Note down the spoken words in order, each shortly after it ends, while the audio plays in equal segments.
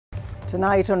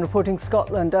Tonight on Reporting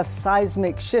Scotland, a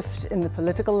seismic shift in the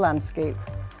political landscape.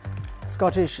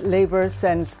 Scottish Labour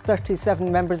sends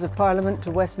 37 members of Parliament to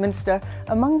Westminster,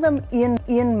 among them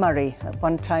Ian Murray, at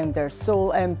one time their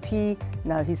sole MP,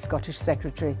 now he's Scottish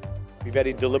Secretary. We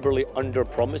very deliberately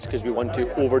under-promise because we want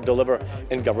to over-deliver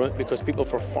in government, because people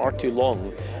for far too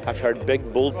long have heard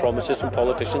big, bold promises from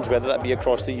politicians, whether that be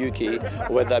across the UK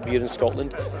or whether that be here in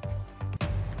Scotland.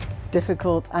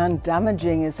 Difficult and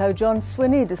damaging is how John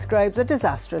Swinney describes a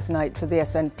disastrous night for the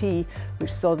SNP, which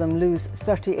saw them lose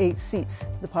 38 seats.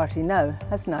 The party now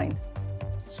has 9.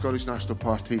 The Scottish National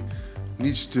Party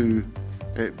needs to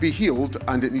be healed,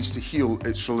 and it needs to heal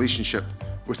its relationship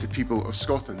with the people of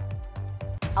Scotland.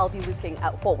 I'll be looking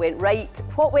at what went right,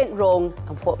 what went wrong,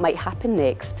 and what might happen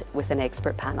next with an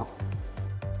expert panel.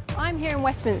 I'm here in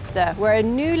Westminster, where a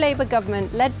new Labour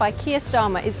government led by Keir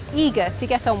Starmer is eager to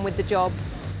get on with the job.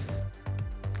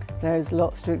 There's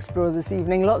lots to explore this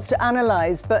evening, lots to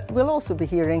analyse, but we'll also be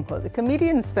hearing what the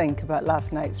comedians think about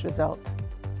last night's result.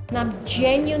 And I'm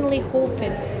genuinely hoping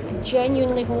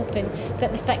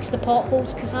that they fix the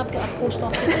potholes, because I've got a post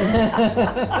office.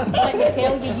 Let me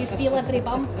tell you, you feel every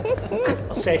bump.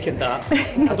 I'll second that.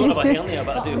 I don't have a hernia,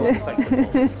 but I do hope they fix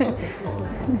the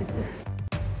potholes.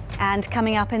 And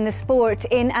coming up in the sport,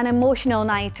 in an emotional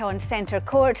night on Centre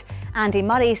Court, Andy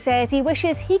Murray says he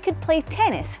wishes he could play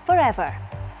tennis forever.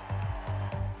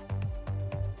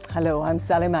 Hello, I'm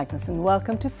Sally Magnuson.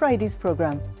 Welcome to Friday's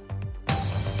programme.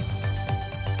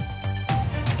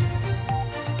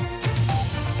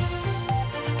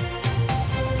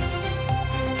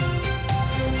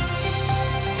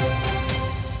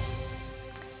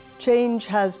 Change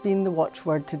has been the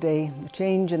watchword today. A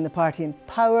change in the party in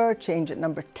power, change at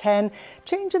number 10,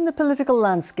 change in the political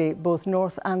landscape, both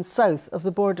north and south of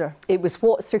the border. It was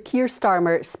what Sir Keir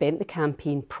Starmer spent the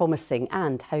campaign promising,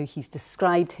 and how he's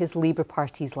described his Labour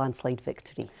Party's landslide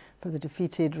victory. For the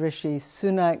defeated Rishi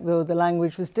Sunak, though, the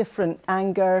language was different: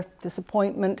 anger,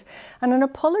 disappointment, and an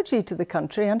apology to the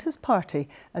country and his party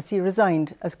as he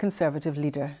resigned as Conservative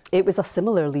leader. It was a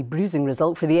similarly bruising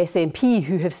result for the SNP,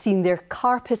 who have seen their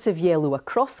carpet of yellow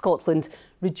across Scotland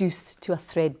reduced to a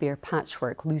threadbare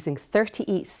patchwork, losing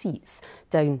 38 seats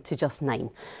down to just 9.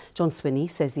 John Swinney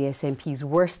says the SNP's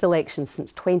worst election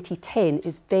since 2010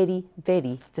 is very,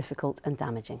 very difficult and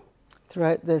damaging.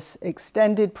 Throughout this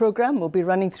extended programme, we'll be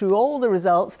running through all the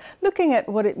results, looking at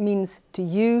what it means to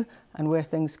you and where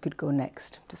things could go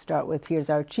next. To start with, here's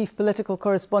our chief political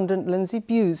correspondent, Lindsay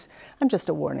Bewes. And just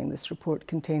a warning, this report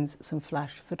contains some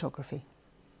flash photography.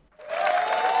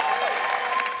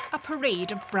 A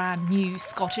parade of brand new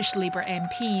Scottish Labour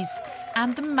MPs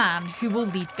and the man who will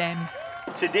lead them.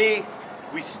 Today,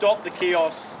 we stop the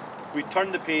chaos, we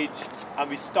turn the page, and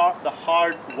we start the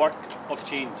hard work of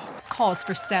change. Cause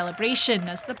for celebration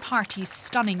as the party's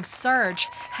stunning surge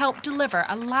helped deliver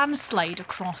a landslide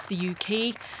across the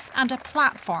UK and a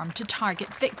platform to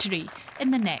target victory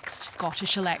in the next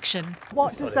Scottish election.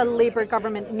 What does a Labour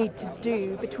government need to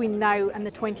do between now and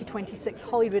the 2026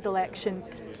 Holyrood election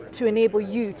to enable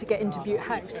you to get into Bute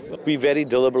House? We very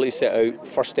deliberately set out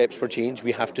first steps for change.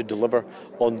 We have to deliver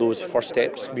on those first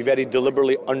steps. We very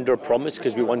deliberately under-promise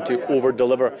because we want to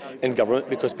over-deliver in government,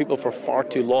 because people for far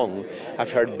too long have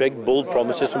heard big, bold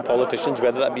promises from politicians,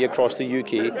 whether that be across the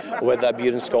UK or whether that be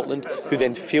here in Scotland, who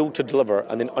then fail to deliver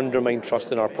and then undermine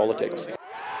trust in our politics.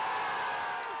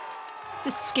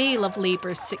 The scale of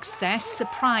Labour's success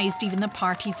surprised even the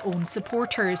party's own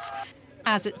supporters,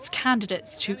 as its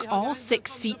candidates took all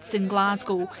 6 seats in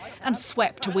Glasgow and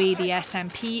swept away the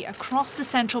SNP across the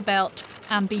Central Belt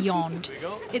and beyond.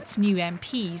 Its new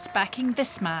MPs backing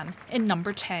this man in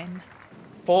number 10.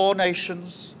 4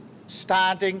 nations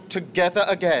standing together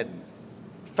again,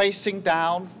 facing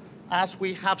down, as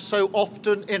we have so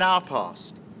often in our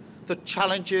past, the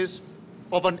challenges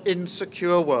of an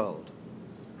insecure world,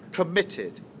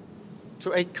 committed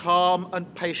to a calm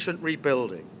and patient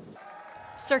rebuilding.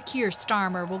 Sir Keir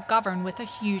Starmer will govern with a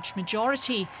huge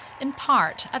majority, in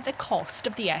part at the cost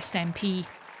of the SNP.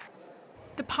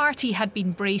 The party had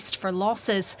been braced for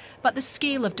losses, but the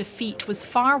scale of defeat was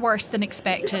far worse than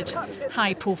expected.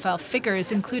 High-profile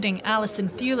figures, including Alison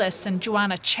Thewlis and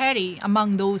Joanna Cherry,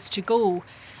 among those to go.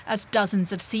 As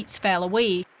dozens of seats fell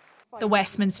away, the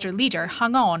Westminster leader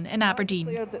hung on in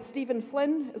Aberdeen. That Stephen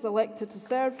Flynn is elected to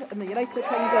serve in the United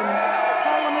Kingdom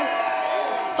Parliament.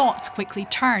 Thoughts quickly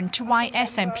turned to why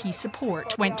SNP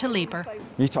support went to Labour.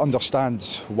 We need to understand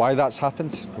why that's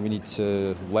happened. We need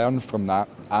to learn from that,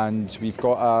 and we've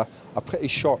got a pretty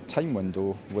short time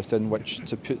window within which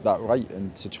to put that right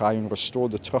and to try and restore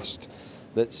the trust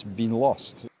that's been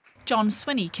lost. John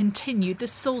Swinney continued the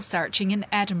soul-searching in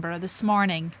Edinburgh this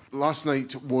morning. Last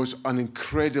night was an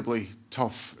incredibly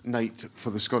tough night for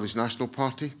the Scottish National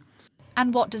Party.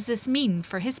 And what does this mean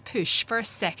for his push for a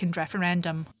second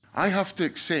referendum? I have to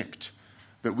accept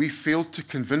that we failed to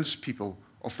convince people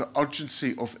of the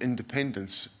urgency of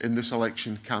independence in this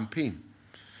election campaign.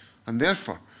 And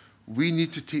therefore, we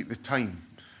need to take the time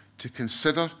to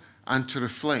consider and to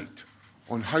reflect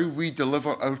on how we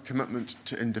deliver our commitment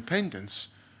to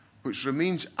independence, which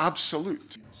remains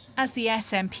absolute. As the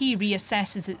SNP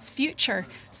reassesses its future,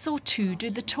 so too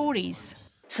do the Tories.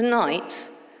 Tonight,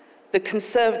 the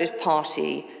Conservative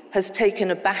Party has taken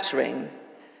a battering.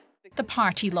 The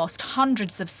party lost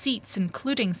hundreds of seats,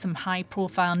 including some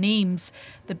high-profile names,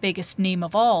 the biggest name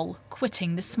of all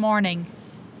quitting this morning.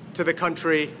 To the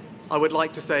country, I would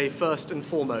like to say first and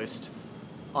foremost,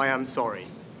 I am sorry.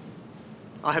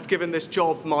 I have given this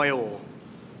job my all,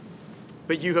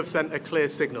 but you have sent a clear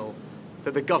signal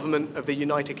that the government of the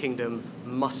United Kingdom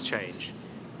must change,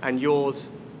 and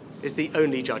yours is the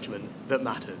only judgment that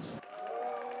matters.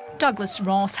 Douglas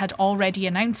Ross had already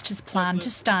announced his plan to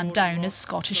stand down as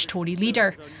Scottish Tory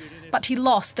leader, but he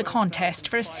lost the contest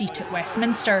for a seat at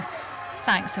Westminster,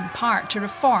 thanks in part to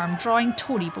reform drawing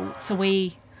Tory votes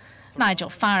away. Nigel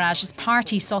Farage's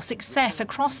party saw success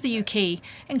across the UK,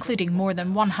 including more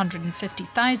than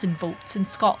 150,000 votes in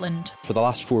Scotland. For the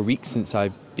last 4 weeks since I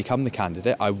become the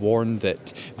candidate, I warned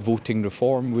that voting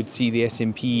reform would see the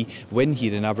SNP win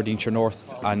here in Aberdeenshire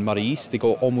North and Moray East. They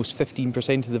got almost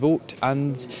 15% of the vote,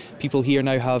 and people here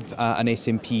now have an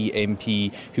SNP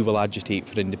MP who will agitate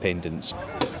for independence.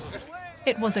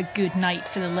 It was a good night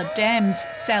for the Lib Dems,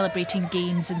 celebrating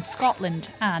gains in Scotland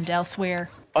and elsewhere.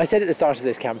 I said at the start of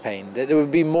this campaign that there would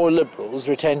be more Liberals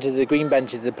return to the green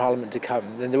benches of the Parliament to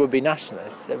come than there would be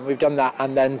Nationalists, and we've done that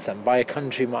and then some by a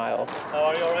country mile. How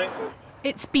are you, all right?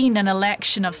 It's been an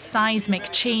election of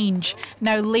seismic change.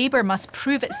 Now Labour must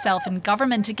prove itself in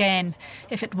government again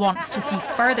if it wants to see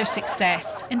further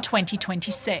success in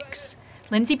 2026.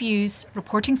 Lindsay Bewes,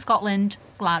 reporting Scotland,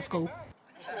 Glasgow.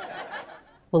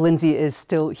 Well, Lindsay is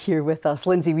still here with us.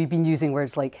 Lindsay, we've been using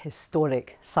words like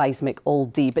historic, seismic all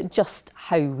day, but just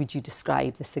how would you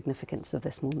describe the significance of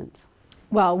this moment?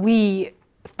 Well, we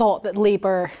thought that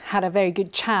Labour had a very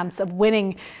good chance of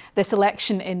winning this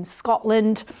election in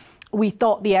Scotland. We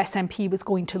thought the SNP was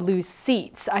going to lose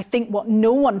seats. I think what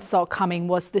no one saw coming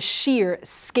was the sheer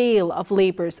scale of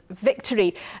Labour's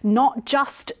victory. Not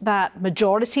just that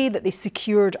majority that they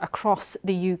secured across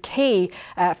the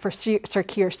UK for Sir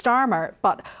Keir Starmer,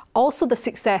 but also the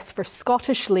success for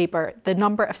Scottish Labour, the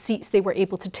number of seats they were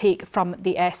able to take from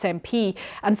the SNP,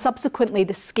 and subsequently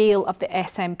the scale of the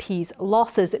SNP's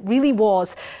losses. It really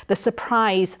was the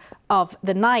surprise of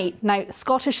the night. Now,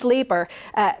 Scottish Labour,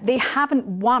 they haven't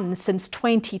won since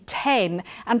 2010,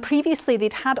 and previously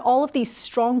they'd had all of these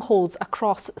strongholds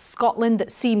across Scotland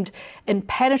that seemed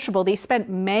impenetrable. They spent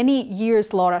many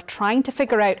years, Laura, trying to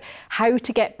figure out how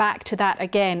to get back to that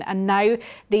again, and now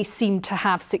they seem to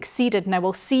have succeeded. Now,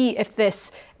 we'll see if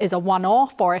this is a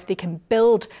one-off or if they can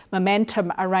build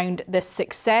momentum around this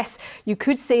success. You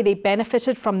could say they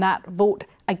benefited from that vote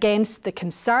against the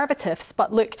Conservatives,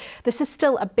 but look, this is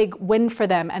still a big win for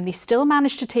them, and they still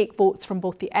managed to take votes from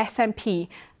both the SNP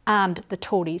and the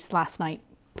Tories last night.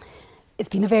 It's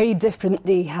been a very different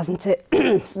day, hasn't it?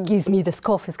 Excuse me, this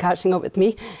cough is catching up with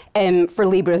me, for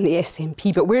Labour and the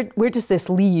SNP. But where does this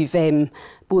leave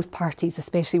both parties,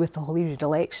 especially with the Holyrood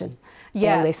election?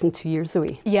 Yeah, less than 2 years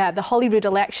away. Yeah, the Holyrood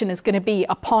election is going to be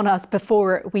upon us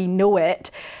before we know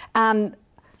it. And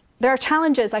there are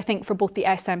challenges, I think, for both the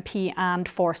SNP and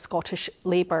for Scottish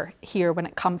Labour here when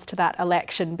it comes to that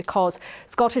election, because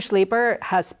Scottish Labour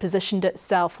has positioned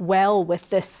itself well with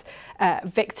this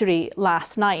victory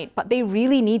last night, but they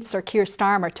really need Sir Keir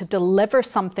Starmer to deliver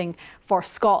something for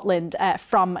Scotland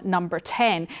from number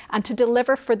 10, and to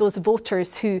deliver for those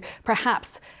voters who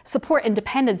perhaps support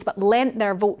independence but lent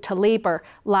their vote to Labour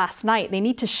last night. They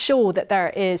need to show that there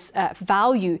is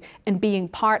value in being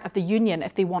part of the union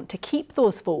if they want to keep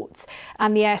those votes.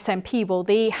 And the SNP, well,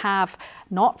 they have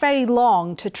not very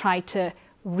long to try to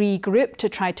regroup, to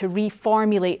try to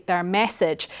reformulate their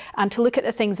message, and to look at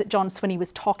the things that John Swinney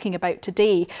was talking about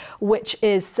today, which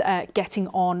is getting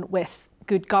on with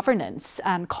good governance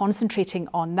and concentrating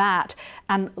on that,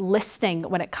 and listening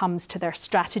when it comes to their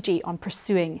strategy on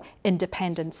pursuing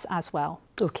independence as well.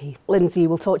 OK, Lindsay,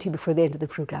 we'll talk to you before the end of the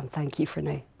programme. Thank you for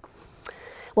now.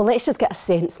 Well, let's just get a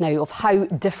sense now of how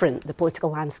different the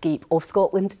political landscape of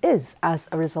Scotland is as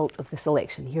a result of this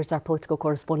election. Here's our political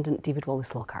correspondent, David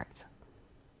Wallace-Lockhart.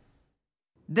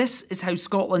 This is how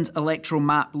Scotland's electoral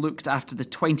map looked after the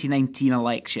 2019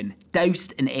 election,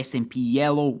 doused in SNP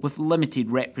yellow with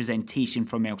limited representation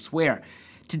from elsewhere.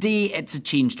 Today it's a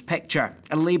changed picture,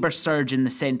 a Labour surge in the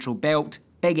Central Belt,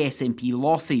 big SNP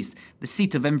losses. The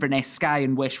seat of Inverness Skye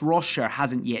in West Rossshire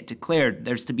hasn't yet declared.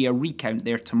 There's to be a recount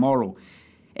there tomorrow.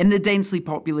 In the densely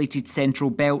populated Central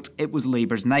Belt, it was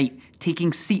Labour's night,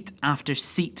 taking seat after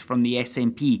seat from the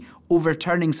SNP,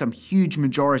 overturning some huge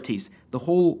majorities. The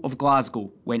whole of Glasgow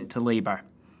went to Labour.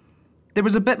 There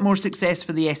was a bit more success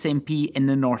for the SNP in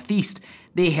the North East.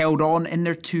 They held on in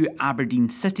their 2 Aberdeen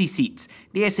city seats.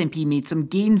 The SNP made some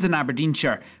gains in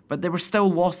Aberdeenshire, but there were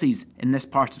still losses in this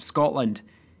part of Scotland.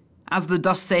 As the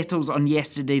dust settles on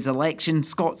yesterday's election,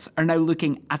 Scots are now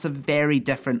looking at a very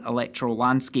different electoral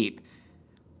landscape.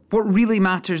 What really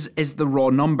matters is the raw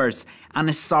numbers.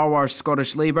 Anis Sarwar's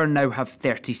Scottish Labour now have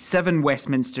 37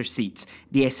 Westminster seats.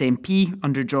 The SNP,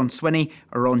 under John Swinney,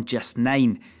 are on just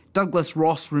 9. Douglas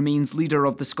Ross remains leader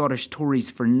of the Scottish Tories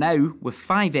for now, with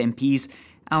 5 MPs.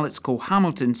 Alex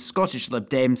Cole-Hamilton's Scottish Lib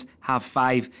Dems have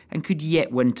 5 and could yet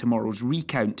win tomorrow's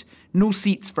recount. No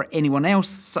seats for anyone else,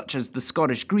 such as the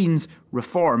Scottish Greens,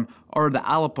 Reform or the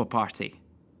Alapa Party.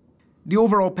 The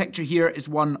overall picture here is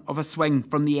one of a swing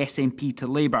from the SNP to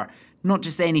Labour. Not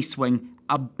just any swing,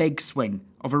 a big swing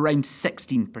of around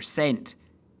 16%.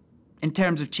 In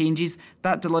terms of changes,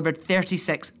 that delivered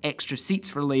 36 extra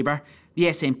seats for Labour. The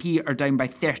SNP are down by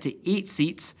 38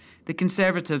 seats. The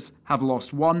Conservatives have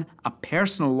lost 1, a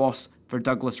personal loss for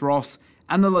Douglas Ross,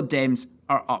 and the Lib Dems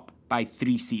are up by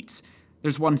 3 seats.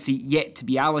 There's 1 seat yet to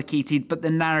be allocated, but the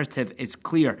narrative is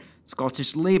clear.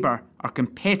 Scottish Labour are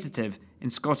competitive in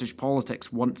Scottish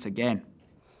politics once again.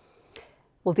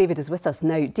 Well, David is with us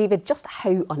now. David, just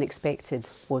how unexpected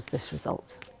was this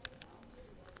result?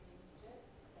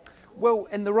 Well,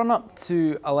 in the run-up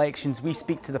to elections, we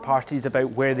speak to the parties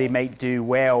about where they might do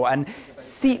well, and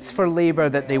seats for Labour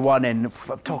that they won in,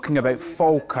 talking about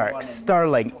Falkirk,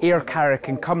 Stirling, Ayr Carrick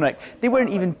and Cumnock, they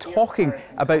weren't even talking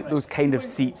about those kind of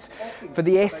seats. For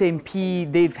the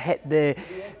SNP, they've hit the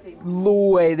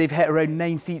low, they've hit around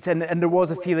 9 seats, and there was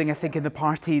a feeling, I think, in the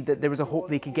party that there was a hope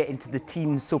they could get into the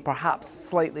teens, so perhaps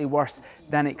slightly worse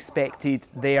than expected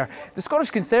there. The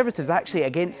Scottish Conservatives, actually,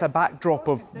 against a backdrop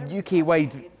of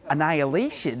UK-wide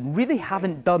annihilation, really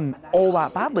haven't done all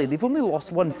that badly. They've only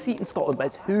lost 1 seat in Scotland, but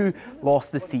it's who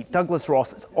lost the seat. Douglas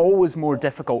Ross. It's always more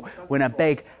difficult when a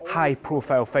big,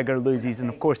 high-profile figure loses, and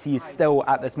of course he is still,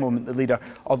 at this moment, the leader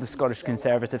of the Scottish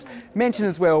Conservatives. Mention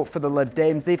as well for the Lib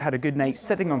Dems, they've had a good night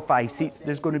sitting on 5 seats.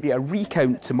 There's going to be a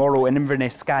recount tomorrow in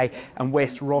Inverness Skye and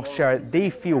West Rossshire. They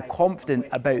feel confident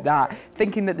about that,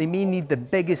 thinking that they may need the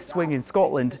biggest swing in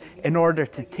Scotland in order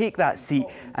to take that seat,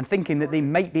 and thinking that they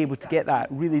might be able to get that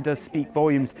really does speak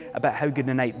volumes about how good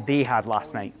a night they had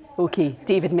last night. OK,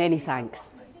 David, many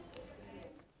thanks.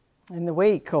 In the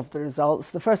wake of the results,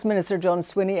 the First Minister John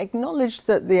Swinney acknowledged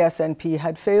that the SNP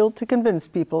had failed to convince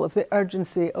people of the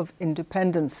urgency of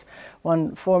independence.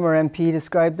 One former MP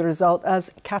described the result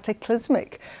as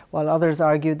cataclysmic, while others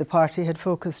argued the party had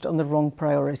focused on the wrong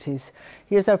priorities.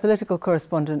 Here's our political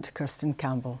correspondent, Kirsten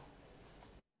Campbell.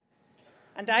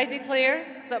 And I declare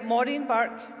that Maureen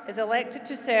Burke is elected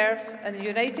to serve in the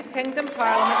United Kingdom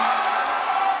Parliament,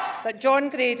 that John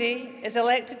Grady is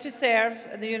elected to serve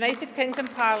in the United Kingdom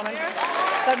Parliament,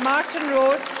 that Martin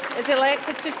Rhodes is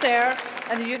elected to serve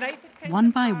in the United Kingdom. One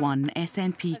by one,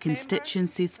 SNP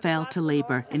constituencies fell to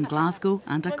Labour in Glasgow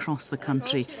and across the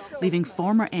country, leaving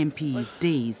former MPs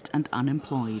dazed and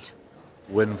unemployed.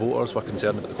 When voters were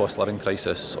concerned about the cost of living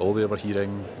crisis, all they were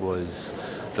hearing was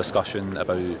discussion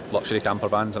about luxury camper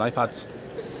vans and iPads.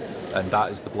 And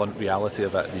that is the blunt reality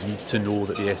of it. They need to know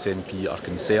that the SNP are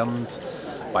concerned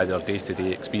by their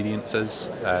day-to-day experiences.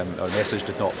 Our message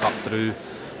did not cut through.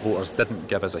 Voters didn't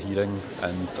give us a hearing,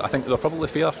 and I think they were probably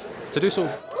fair to do so.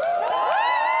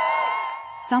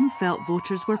 Some felt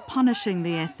voters were punishing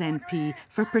the SNP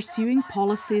for pursuing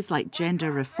policies like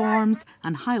gender reforms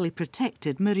and highly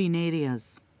protected marine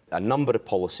areas. A number of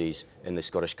policies in the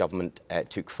Scottish Government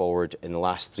took forward in the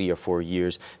last 3 or 4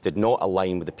 years did not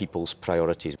align with the people's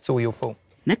priorities. So you'll vote.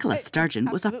 Nicola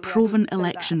Sturgeon was a proven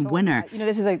election winner. You know,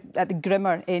 this is at the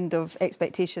grimmer end of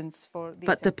expectations for the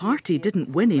But the party didn't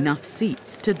win enough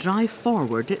seats to drive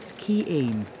forward its key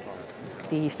aim.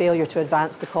 The failure to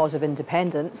advance the cause of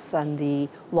independence and the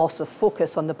loss of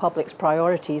focus on the public's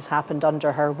priorities happened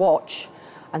under her watch,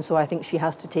 and so I think she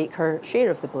has to take her share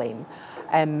of the blame.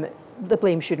 The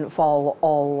blame shouldn't fall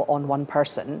all on one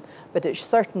person, but it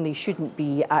certainly shouldn't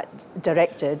be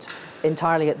directed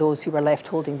entirely at those who were left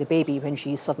holding the baby when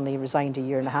she suddenly resigned a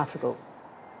year and a half ago.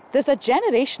 There's a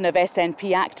generation of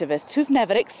SNP activists who've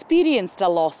never experienced a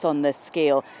loss on this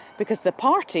scale because the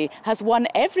party has won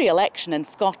every election in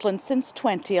Scotland since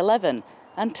 2011,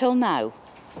 until now.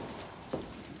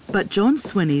 But John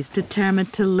Swinney's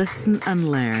determined to listen and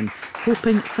learn,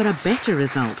 hoping for a better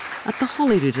result at the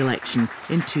Holyrood election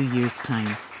in 2 years'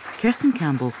 time. Kirsten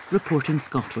Campbell, reporting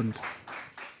Scotland.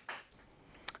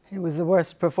 It was the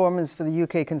worst performance for the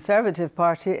UK Conservative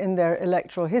Party in their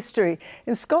electoral history.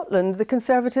 In Scotland, the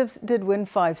Conservatives did win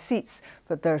 5 seats,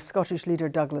 but their Scottish leader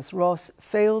Douglas Ross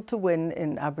failed to win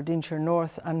in Aberdeenshire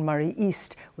North and Moray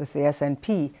East, with the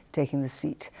SNP taking the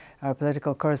seat. Our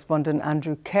political correspondent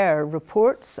Andrew Kerr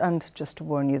reports, and just to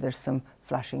warn you, there's some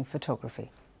flashing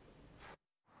photography.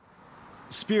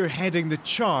 Spearheading the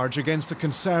charge against the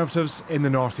Conservatives in the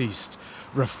North East.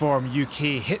 Reform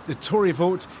UK hit the Tory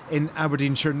vote in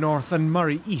Aberdeenshire North and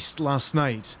Moray East last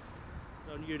night.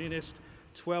 Unionist,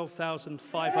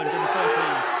 12,513.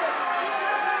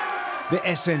 The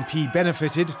SNP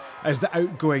benefited as the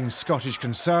outgoing Scottish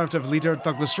Conservative leader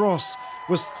Douglas Ross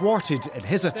was thwarted in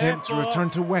his attempt to return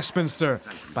to Westminster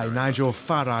by Nigel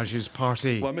Farage's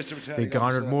party. They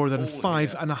garnered more than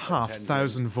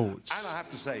 5,500 votes.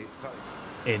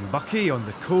 In Buckie on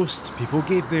the coast, people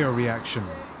gave their reaction.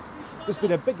 There's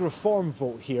been a big reform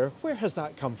vote here. Where has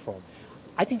that come from?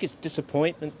 I think it's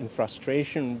disappointment and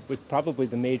frustration with probably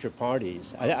the major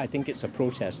parties. I think it's a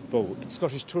protest vote. The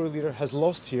Scottish Tory leader has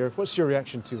lost here. What's your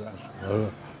reaction to that?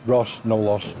 Ross, no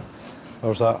loss.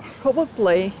 How's that?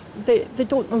 Probably. They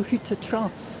don't know who to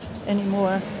trust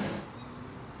anymore.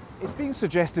 It's being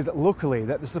suggested locally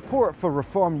that the support for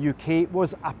Reform UK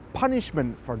was a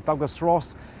punishment for Douglas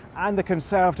Ross and the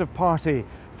Conservative Party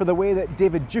for the way that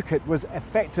David Duckett was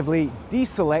effectively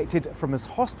deselected from his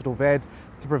hospital bed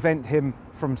to prevent him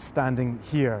from standing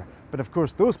here. But of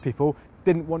course those people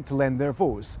didn't want to lend their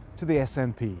votes to the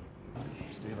SNP.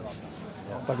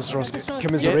 Douglas Ross,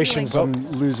 commiserations on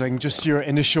losing. Just your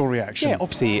initial reaction? Yeah,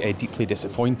 obviously deeply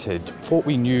disappointed. What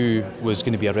we knew was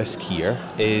going to be a risk here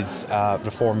is a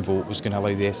reform vote was going to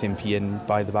allow the SNP in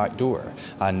by the back door.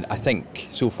 And I think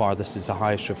so far this is the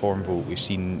highest reform vote we've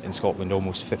seen in Scotland,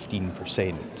 almost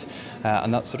 15%.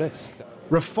 And that's a risk.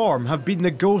 Reform have been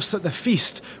the ghosts at the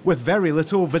feast, with very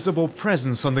little visible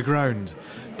presence on the ground.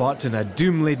 But in a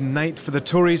doom-laden night for the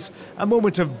Tories, a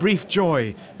moment of brief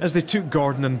joy as they took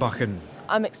Gordon and Buchan.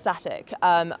 I'm ecstatic.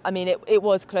 I mean, it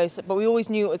was close, but we always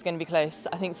knew it was going to be close.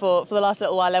 I think for the last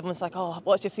little while, everyone was like, oh,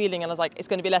 what's your feeling? And I was like, it's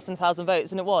going to be less than 1,000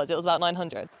 votes. And it was about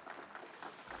 900.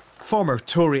 Former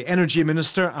Tory Energy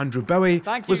Minister Andrew Bowie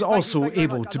was also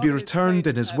able to be returned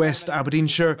in his West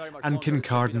Aberdeenshire and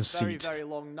Kincardine seat.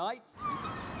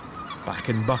 Back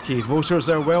in Buckie, voters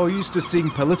are well used to seeing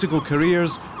political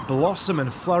careers blossom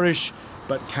and flourish,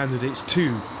 but candidates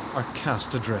too are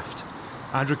cast adrift.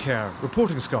 Andrew Kerr,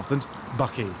 reporting Scotland,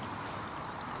 Buckie.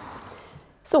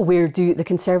 So where do the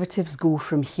Conservatives go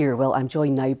from here? Well, I'm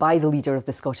joined now by the leader of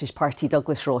the Scottish Party,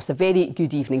 Douglas Ross. A very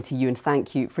good evening to you and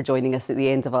thank you for joining us at the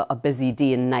end of a busy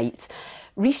day and night.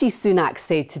 Rishi Sunak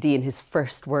said today in his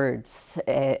first words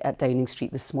at Downing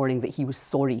Street this morning that he was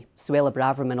sorry. Suella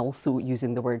Braverman also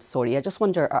using the word sorry. I just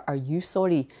wonder, are you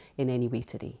sorry in any way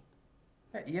today?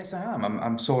 Yes, I am.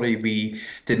 I'm sorry we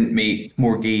didn't make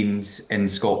more gains in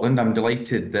Scotland. I'm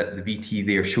delighted that the VT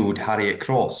there showed Harriet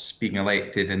Cross being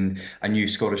elected and a new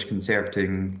Scottish Conservative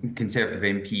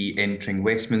MP entering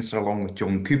Westminster along with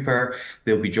John Cooper.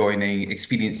 They'll be joining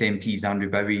experienced MPs Andrew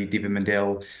Bowie, David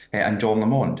Mundell and John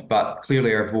Lamont. But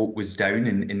clearly our vote was down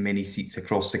in many seats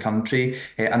across the country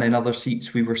and in other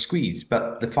seats we were squeezed.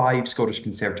 But the 5 Scottish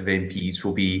Conservative MPs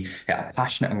will be a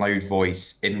passionate and loud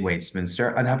voice in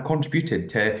Westminster and have contributed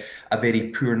to a very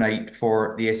poor night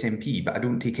for the SNP, but I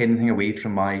don't take anything away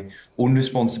from my own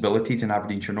responsibilities in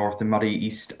Aberdeenshire North and Moray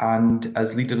East and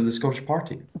as leader of the Scottish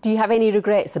Party. Do you have any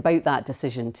regrets about that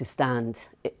decision to stand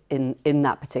in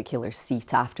that particular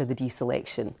seat after the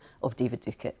deselection of David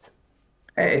Duckett?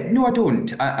 No, I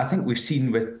don't. I think we've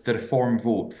seen with the reform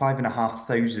vote,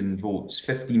 5,500 votes,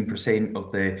 15%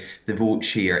 of the vote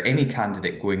share. Any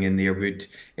candidate going in there would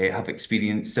have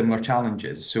experienced similar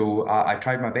challenges. So I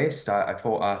tried my best. I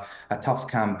fought a tough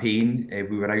campaign.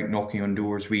 We were out knocking on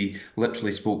doors. We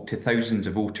literally spoke to thousands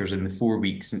of voters in the 4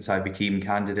 weeks since I became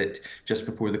candidate just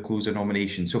before the close of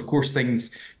nomination. So of course things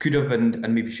could have and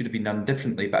maybe should have been done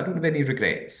differently, but I don't have any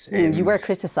regrets. You were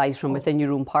criticised from within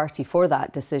your own party for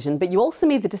that decision, but you also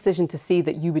made the decision to say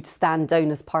that you would stand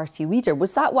down as party leader.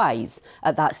 Was that wise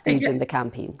at that stage in the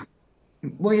campaign?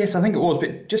 Well, yes, I think it was.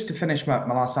 But just to finish my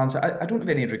last answer, I don't have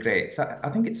any regrets. I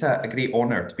think it's a great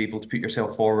honour to be able to put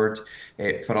yourself forward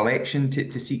for election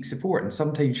to seek support. And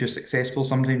sometimes you're successful,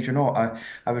 sometimes you're not.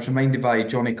 I was reminded by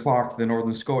Johnny Clark of the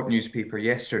Northern Scot newspaper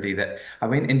yesterday that I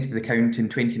went into the count in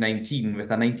 2019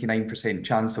 with a 99%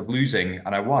 chance of losing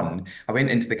and I won. I went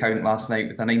into the count last night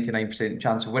with a 99%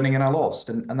 chance of winning and I lost.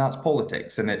 And that's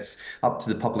politics. And it's up to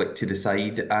the public to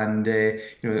decide. And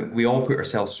we all put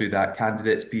ourselves through that.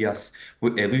 Candidates, be us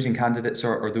losing candidates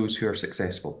or those who are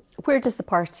successful. Where does the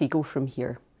party go from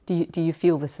here? Do you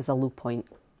feel this is a low point?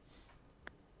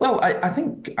 Well, I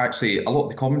think actually a lot of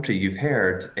the commentary you've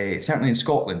heard, certainly in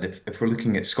Scotland, if we're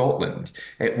looking at Scotland,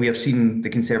 we have seen the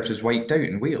Conservatives wiped out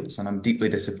in Wales, and I'm deeply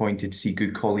disappointed to see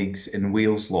good colleagues in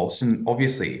Wales lost. And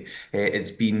obviously,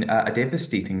 it's been a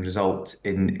devastating result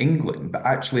in England, but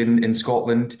actually in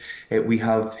Scotland, we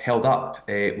have held up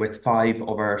with 5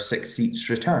 of our 6 seats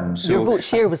returned. So, your vote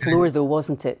share was lower though,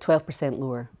 wasn't it? 12%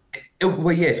 lower.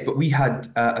 Well, yes, but we had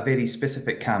a very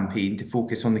specific campaign to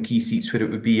focus on the key seats where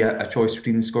it would be a choice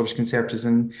between the Scottish Conservatives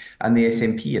and the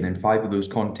SNP. And in 5 of those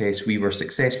contests, we were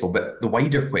successful. But the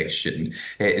wider question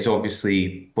is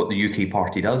obviously what the UK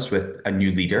party does with a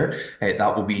new leader.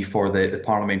 That will be for the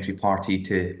parliamentary party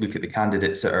to look at the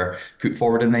candidates that are put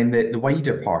forward, and then the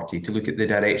wider party to look at the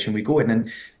direction we go in.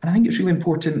 And I think it's really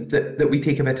important that we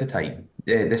take a bit of time.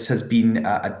 This has been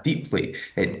a deeply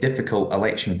difficult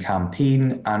election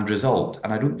campaign and result.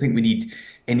 And I don't think we need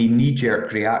any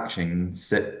knee-jerk reactions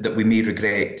that we may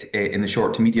regret in the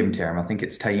short to medium term. I think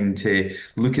it's time to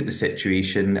look at the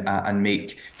situation and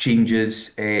make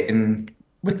changes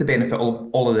with the benefit of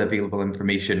all of the available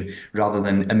information rather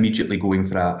than immediately going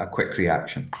for a quick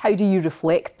reaction. How do you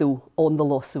reflect, though, on the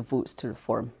loss of votes to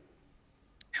reform?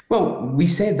 Well, we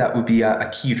said that would be a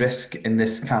key risk in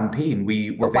this campaign.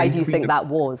 But why do you think that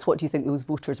was? What do you think those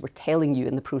voters were telling you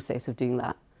in the process of doing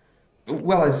that?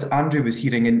 Well, as Andrew was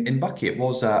hearing in Buckie, it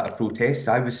was a protest.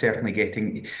 I was certainly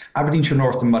getting Aberdeenshire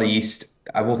North and Moray East.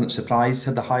 I wasn't surprised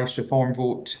had the highest reform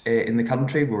vote in the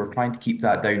country. We were trying to keep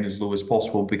that down as low as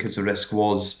possible because the risk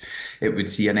was it would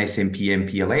see an SNP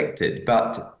MP elected.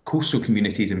 But coastal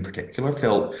communities in particular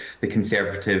felt the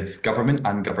Conservative government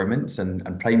and governments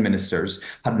and prime ministers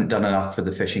hadn't done enough for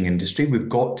the fishing industry. We've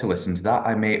got to listen to that.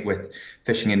 I met with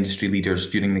fishing industry leaders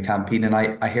during the campaign and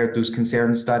I heard those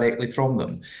concerns directly from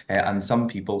them. And some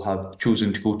people have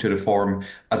chosen to go to reform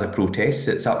as a protest.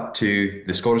 It's up to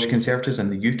the Scottish Conservatives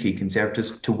and the UK Conservatives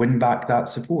to win back that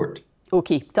support.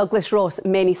 OK, Douglas Ross,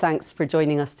 many thanks for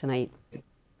joining us tonight.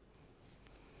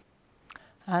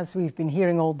 As we've been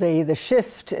hearing all day, the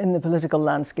shift in the political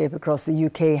landscape across the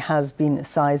UK has been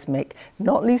seismic,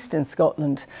 not least in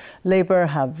Scotland. Labour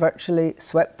have virtually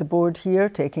swept the board here,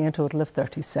 taking a total of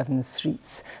 37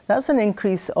 seats. That's an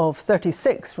increase of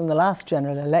 36 from the last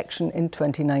general election in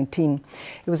 2019.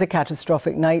 It was a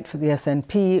catastrophic night for the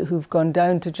SNP, who've gone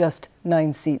down to just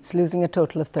 9 seats, losing a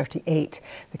total of 38.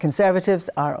 The Conservatives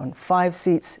are on 5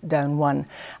 seats, down 1.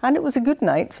 And it was a good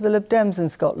night for the Lib Dems in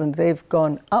Scotland. They've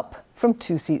gone up from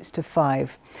 2 seats to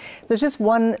 5. There's just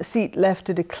 1 seat left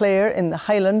to declare in the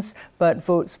Highlands, but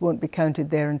votes won't be counted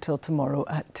there until tomorrow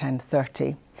at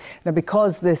 10:30. Now,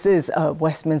 because this is a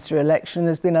Westminster election,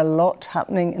 there's been a lot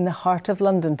happening in the heart of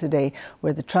London today,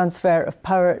 where the transfer of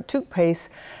power took place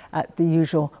at the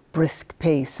usual brisk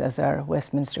pace, as our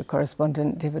Westminster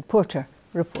correspondent David Porter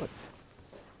reports.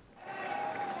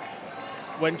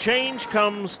 When change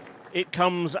comes, it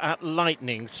comes at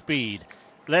lightning speed.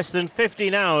 Less than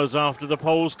 15 hours after the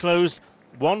polls closed,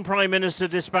 one Prime Minister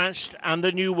dispatched and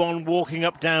a new one walking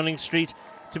up Downing Street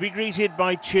to be greeted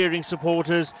by cheering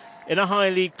supporters in a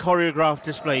highly choreographed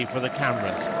display for the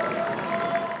cameras.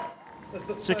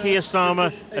 Sir Keir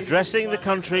Starmer addressing the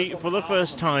country for the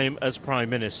first time as Prime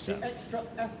Minister.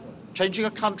 Changing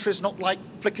a country is not like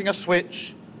flicking a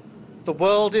switch. The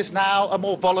world is now a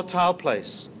more volatile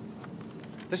place.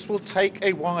 This will take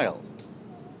a while.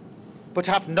 But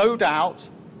have no doubt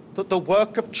that the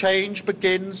work of change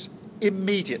begins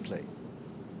immediately.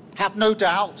 Have no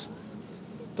doubt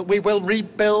that we will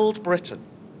rebuild Britain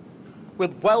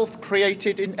with wealth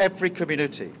created in every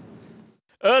community.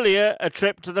 Earlier, a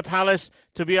trip to the palace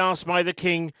to be asked by the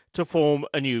King to form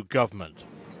a new government.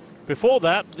 Before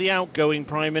that, the outgoing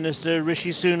Prime Minister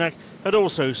Rishi Sunak had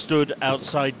also stood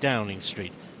outside Downing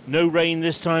Street. No rain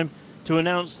this time, to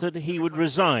announce that he would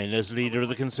resign as leader of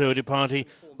the Conservative Party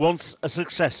once a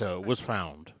successor was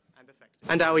found.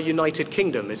 And our United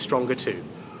Kingdom is stronger too,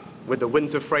 with the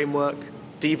Windsor Framework,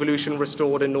 devolution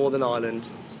restored in Northern Ireland,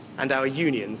 and our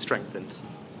union strengthened.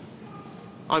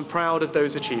 I'm proud of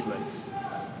those achievements.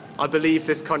 I believe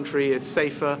this country is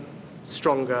safer,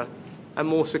 stronger, and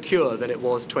more secure than it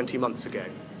was 20 months ago.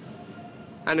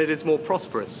 And it is more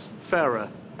prosperous, fairer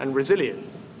and resilient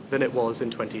than it was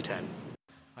in 2010.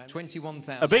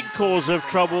 A big cause of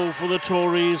trouble for the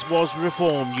Tories was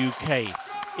Reform UK.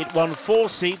 It won 4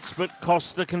 seats but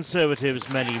cost the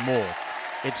Conservatives many more.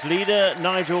 Its leader,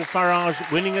 Nigel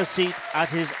Farage, winning a seat at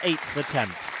his 8th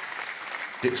attempt.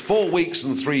 It's 4 weeks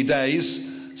and 3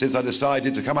 days since I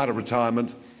decided to come out of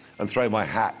retirement and throw my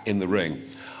hat in the ring.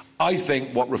 I think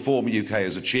what Reform UK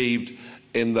has achieved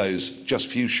in those just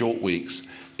few short weeks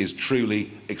is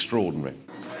truly extraordinary.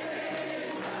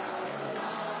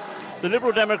 The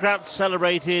Liberal Democrats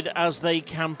celebrated as they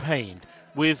campaigned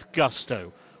with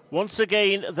gusto. Once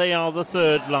again, they are the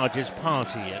 3rd largest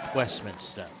party at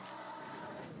Westminster.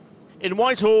 In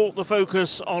Whitehall, the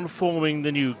focus on forming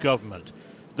the new government.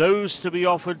 Those to be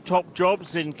offered top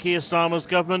jobs in Keir Starmer's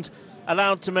government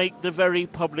allowed to make the very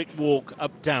public walk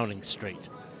up Downing Street.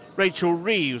 Rachel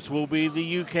Reeves will be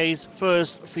the UK's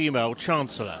first female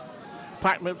Chancellor.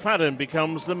 Pat McFadden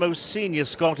becomes the most senior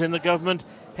Scot in the government,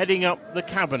 heading up the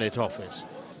Cabinet Office.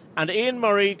 And Ian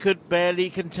Murray could barely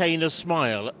contain a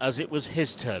smile as it was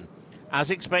his turn. As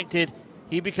expected,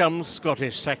 he becomes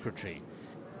Scottish Secretary.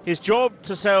 His job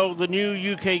to sell the new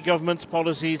UK government's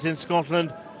policies in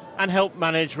Scotland and help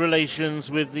manage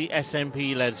relations with the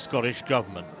SNP-led Scottish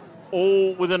Government,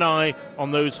 all with an eye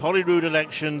on those Holyrood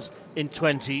elections in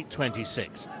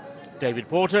 2026. David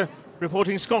Porter,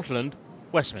 reporting Scotland,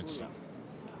 Westminster.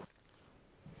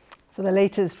 For the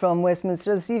latest from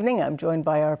Westminster this evening, I'm joined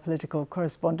by our political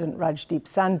correspondent Rajdeep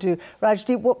Sandhu.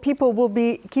 Rajdeep, what people will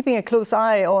be keeping a close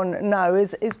eye on now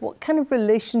is what kind of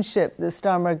relationship the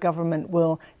Starmer government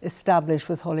will establish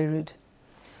with Holyrood.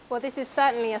 Well, this is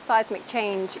certainly a seismic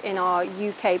change in our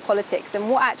UK politics. And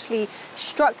what actually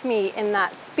struck me in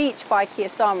that speech by Keir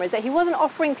Starmer is that he wasn't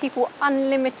offering people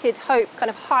unlimited hope, kind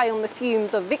of high on the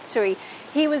fumes of victory.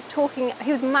 He was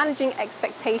managing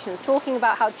expectations, talking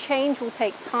about how change will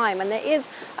take time. And there is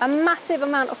a massive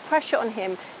amount of pressure on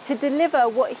him to deliver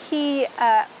what he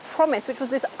promised, which was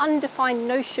this undefined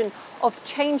notion of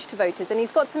change to voters. And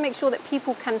he's got to make sure that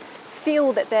people can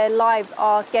feel that their lives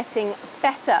are getting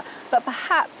better. But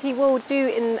perhaps he will do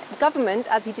in government,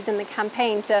 as he did in the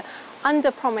campaign, to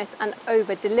under-promise and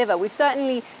over-deliver. We've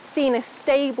certainly seen a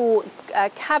stable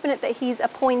cabinet that he's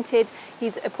appointed.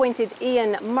 He's appointed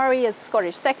Ian Murray as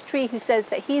Scottish Secretary, who says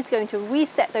that he's going to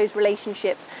reset those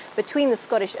relationships between the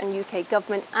Scottish and UK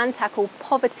government and tackle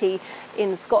poverty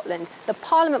in Scotland. The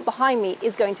Parliament behind me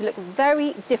is going to look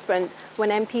very different when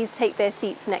MPs take their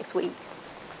seats next week.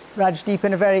 Rajdeep,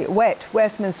 in a very wet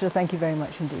Westminster, thank you very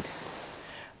much indeed.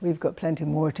 We've got plenty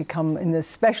more to come in this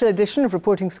special edition of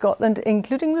Reporting Scotland,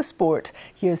 including the sport.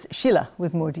 Here's Sheila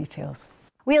with more details.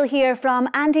 We'll hear from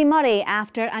Andy Murray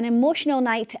after an emotional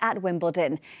night at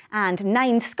Wimbledon. And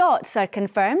 9 Scots are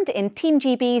confirmed in Team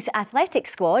GB's athletic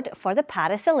squad for the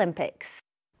Paris Olympics.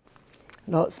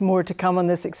 Lots more to come on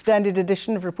this extended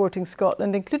edition of Reporting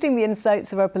Scotland, including the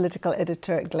insights of our political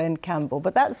editor, Glenn Campbell.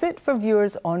 But that's it for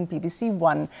viewers on BBC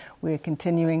One. We're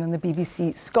continuing on the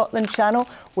BBC Scotland channel,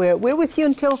 where we're with you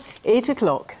until 8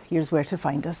 o'clock. Here's where to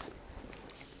find us.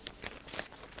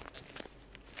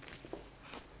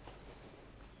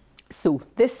 So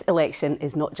this election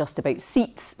is not just about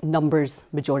seats, numbers,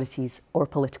 majorities or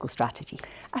political strategy.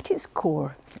 At its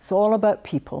core, it's all about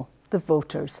people, the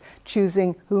voters,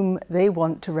 choosing whom they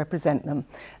want to represent them.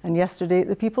 And yesterday,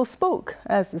 the people spoke,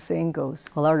 as the saying goes.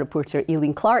 Well, our reporter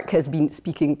Aileen Clark has been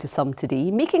speaking to some today,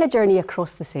 making a journey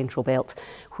across the Central Belt,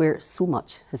 where so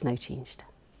much has now changed.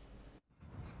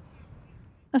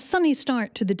 A sunny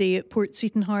start to the day at Port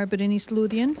Seton Harbour in East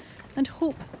Lothian, and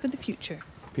hope for the future.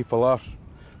 People are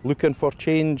looking for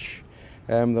change.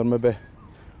 They're maybe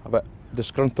a bit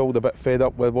disgruntled, a bit fed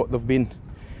up with what they've been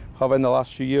having the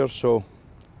last few years, so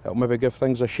it'll maybe give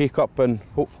things a shake-up, and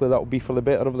hopefully that'll be for the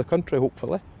better of the country,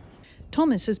 hopefully.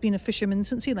 Thomas has been a fisherman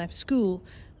since he left school,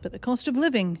 but the cost of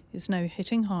living is now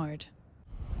hitting hard.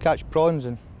 Catch prawns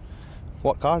and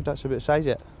work hard, that's about the size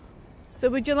of it. So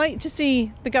would you like to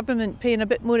see the government paying a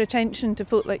bit more attention to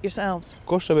folk like yourselves? Of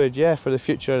course I would, yeah, for the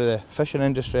future of the fishing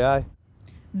industry, aye.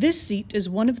 This seat is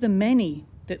one of the many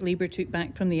that Labour took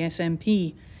back from the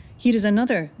SNP. Here is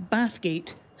another,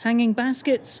 Bathgate, hanging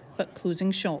baskets but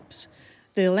closing shops.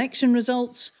 The election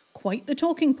results, quite the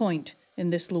talking point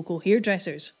in this local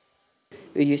hairdresser's.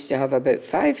 We used to have about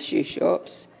 5 shoe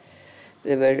shops.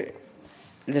 There's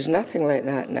nothing like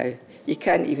that now. You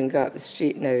can't even go up the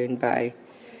street now and buy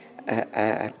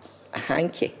a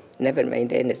hanky, never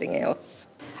mind anything else.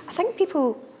 I think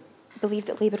people believe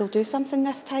that Labour will do something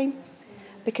this time,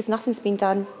 because nothing's been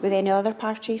done with any other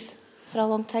parties for a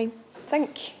long time.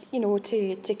 think,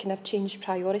 to kind of change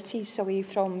priorities away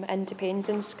from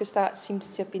independence, because that seems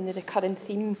to have been the recurrent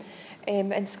theme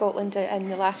in Scotland in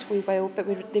the last wee while,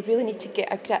 but they really need to get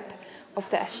a grip of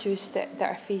the issues that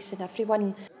are facing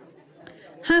everyone.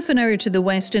 Half an hour to the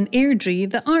west in Airdrie,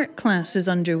 the art class is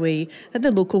underway at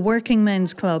the local Working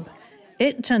Men's Club.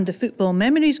 It and the Football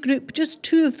Memories Group, just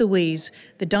two of the ways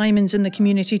the Diamonds and the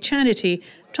community charity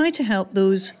try to help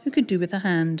those who could do with a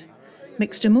hand.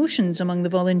 Mixed emotions among the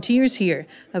volunteers here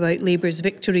about Labour's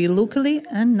victory locally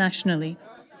and nationally.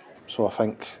 So I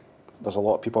think there's a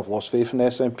lot of people have lost faith in the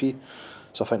SNP,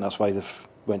 so I think that's why they've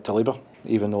went to Labour.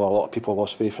 Even though a lot of people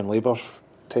lost faith in Labour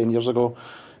 10 years ago,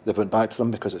 they've went back to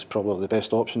them because it's probably the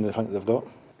best option they think they've got.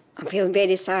 I'm feeling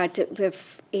very sad that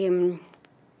with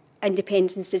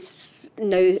independence is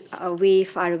now away,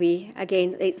 far away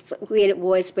again. It's where it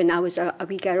was when I was a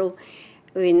wee girl,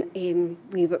 when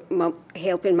we were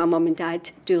helping my mum and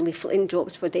dad do leafleting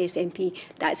jobs for the SNP.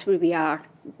 That's where we are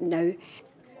now.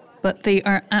 But they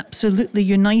are absolutely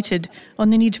united on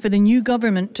the need for the new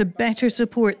government to better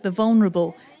support the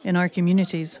vulnerable in our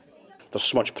communities. There's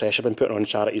so much pressure being put on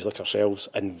charities like ourselves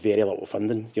and very little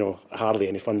funding, hardly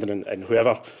any funding, and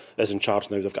whoever is in charge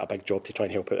now, they've got a big job to try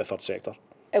and help out the third sector.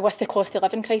 With the cost of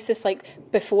living crisis, like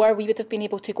before we would have been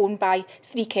able to go and buy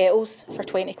 3 kettles for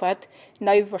 20 quid.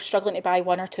 Now we're struggling to buy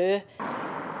 1 or 2.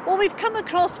 Well, we've come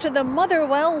across to the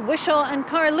Motherwell, Wishaw and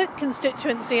Carluke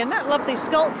constituency, and that lovely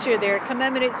sculpture there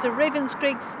commemorates the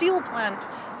Ravenscraig steel plant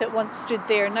that once stood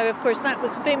there. Now, of course, that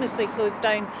was famously closed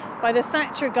down by the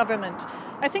Thatcher government.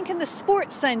 I think in the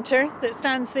sports centre that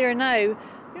stands there now,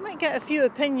 we might get a few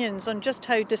opinions on just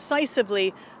how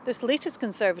decisively this latest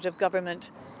Conservative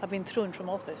government have been thrown from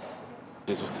office.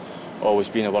 It's always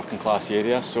been a working class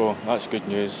area, so that's good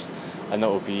news, and that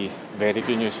will be very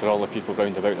good news for all the people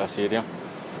round about this area.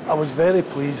 I was very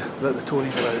pleased that the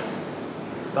Tories were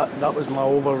out. That was my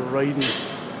overriding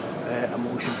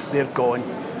emotion. They're gone.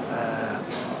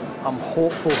 I'm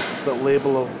hopeful that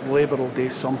Labour will do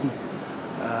something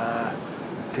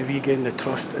to regain the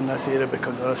trust in this area,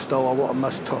 because there is still a lot of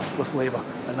mistrust with Labour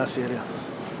in this area.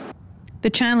 The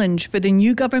challenge for the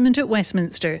new government at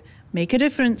Westminster: make a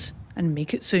difference and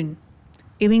make it soon.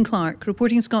 Aileen Clark,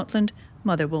 reporting Scotland,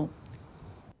 Motherwell.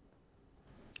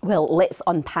 Well, let's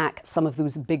unpack some of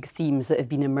those big themes that have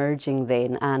been emerging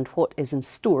then and what is in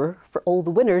store for all the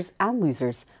winners and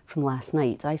losers from last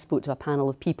night. I spoke to a panel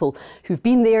of people who've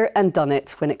been there and done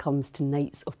it when it comes to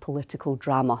nights of political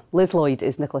drama. Liz Lloyd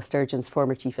is Nicola Sturgeon's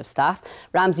former Chief of Staff.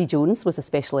 Ramsay Jones was a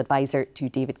special advisor to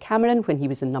David Cameron when he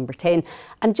was in Number 10.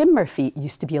 And Jim Murphy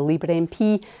used to be a Labour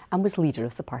MP and was leader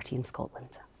of the party in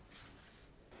Scotland.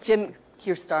 Jim,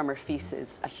 Keir Starmer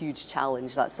faces a huge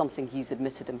challenge. That's something he's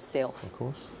admitted himself. Of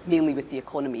course. Mainly with the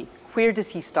economy. Where does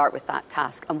he start with that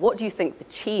task? And what do you think the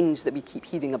change that we keep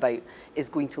hearing about is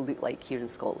going to look like here in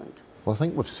Scotland? Well, I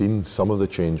think we've seen some of the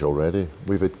change already.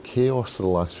 We've had chaos for the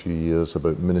last few years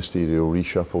about ministerial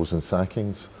reshuffles and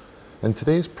sackings. And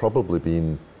today's probably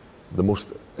been the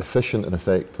most efficient and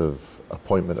effective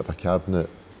appointment of a cabinet,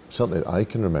 certainly that I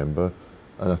can remember.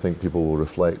 And I think people will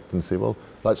reflect and say, well,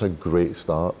 that's a great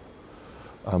start.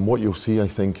 What you'll see, I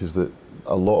think, is that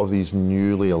a lot of these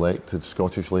newly elected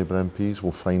Scottish Labour MPs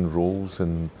will find roles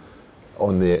on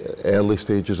the early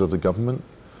stages of the government.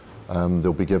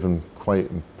 They'll be given quite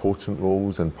important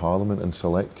roles in Parliament and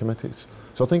select committees.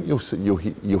 So I think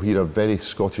you'll hear a very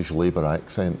Scottish Labour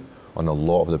accent on a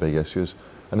lot of the big issues,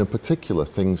 and in particular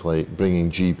things like bringing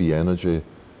GB Energy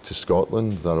to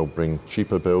Scotland. That'll bring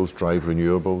cheaper bills, drive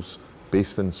renewables,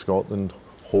 based in Scotland,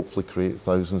 hopefully create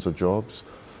thousands of jobs.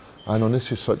 And on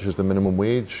issues such as the minimum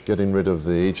wage, getting rid of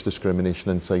the age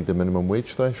discrimination inside the minimum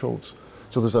wage thresholds.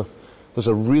 So there's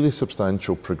a really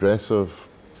substantial progressive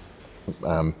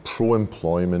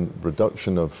pro-employment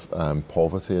reduction of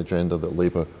poverty agenda that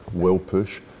Labour will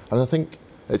push. And I think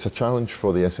it's a challenge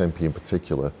for the SNP in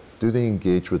particular. Do they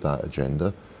engage with that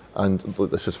agenda? And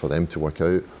this is for them to work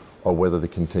out, or whether they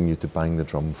continue to bang the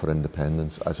drum for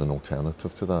independence as an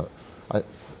alternative to that.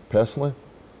 Personally,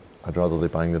 I'd rather they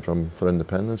bang the drum for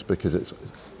independence, because it's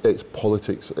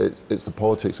politics. It's the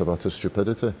politics of utter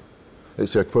stupidity.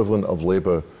 It's the equivalent of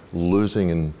Labour losing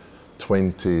in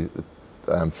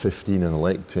 2015 and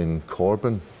electing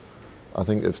Corbyn. I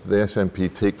think if the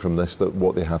SNP take from this that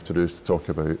what they have to do is to talk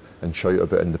about and shout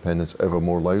about independence ever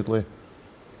more loudly,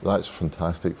 that's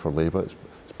fantastic for Labour. It's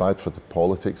bad for the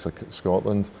politics of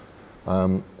Scotland.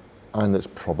 and it's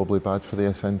probably bad for the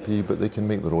SNP, but they can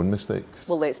make their own mistakes.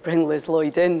 Well, let's bring Liz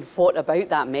Lloyd in. What about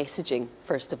that messaging,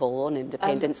 first of all, on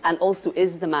independence? And also,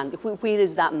 where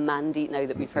is that mandate now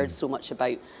that we've heard so much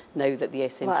about, now that the SNP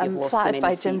have lost so many seats? I'm flattered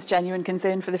by Jim's genuine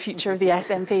concern for the future of the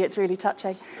SNP. It's really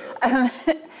touching.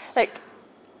 Like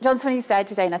John Swinney said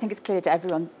today, and I think it's clear to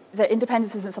everyone, that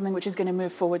independence isn't something which is going to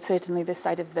move forward, certainly this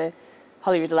side of the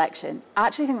Holyrood election. I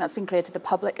actually think that's been clear to the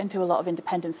public and to a lot of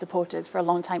independent supporters for a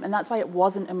long time, and that's why it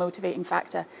wasn't a motivating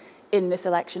factor in this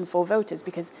election for voters,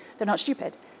 because they're not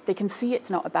stupid. They can see it's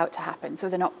not about to happen, so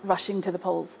they're not rushing to the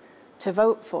polls to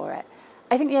vote for it.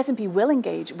 I think the SNP will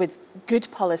engage with good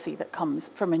policy that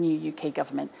comes from a new UK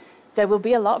government. There will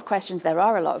be a lot of questions, there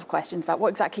are a lot of questions about what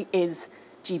exactly is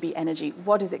GB Energy,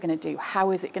 what is it going to do,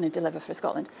 how is it going to deliver for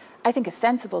Scotland. I think a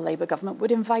sensible Labour government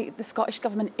would invite the Scottish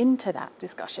Government into that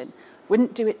discussion,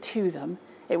 wouldn't do it to them.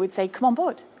 It would say, come on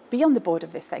board, be on the board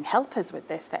of this thing, help us with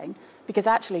this thing, because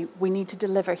actually we need to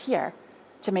deliver here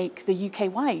to make the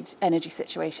UK-wide energy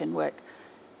situation work.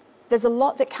 There's a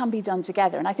lot that can be done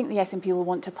together, and I think the SNP will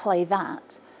want to play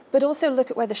that, but also look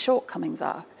at where the shortcomings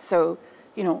are. So,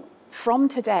 you know, from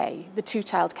today, the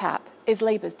two-child cap is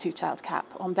Labour's two-child cap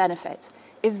on benefits.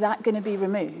 Is that going to be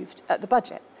removed at the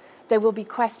budget? There will be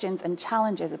questions and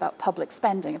challenges about public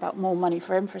spending, about more money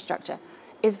for infrastructure.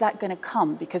 Is that going to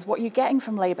come? Because what you're getting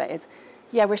from Labour is,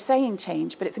 yeah, we're saying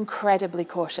change, but it's incredibly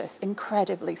cautious,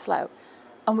 incredibly slow.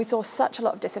 And we saw such a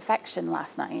lot of disaffection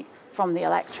last night from the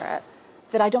electorate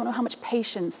that I don't know how much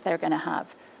patience they're going to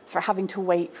have for having to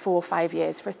wait 4 or 5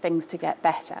 years for things to get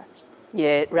better.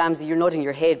 Yeah, Ramsey, you're nodding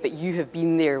your head, but you have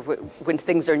been there when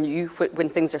things are new, when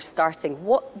things are starting.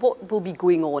 What will be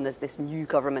going on as this new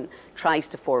government tries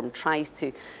to form, tries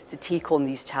to take on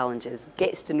these challenges,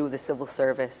 gets to know the civil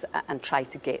service and try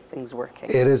to get things working?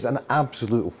 It is an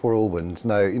absolute whirlwind.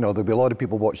 Now, you know, there'll be a lot of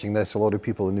people watching this, a lot of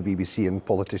people in the BBC and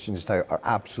politicians now are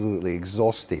absolutely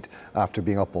exhausted after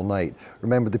being up all night.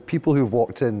 Remember, the people who've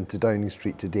walked into Downing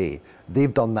Street today,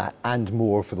 they've done that and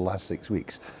more for the last 6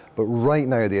 weeks. But right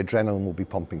now, the adrenaline will be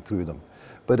pumping through them.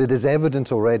 But it is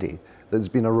evident already that there's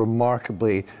been a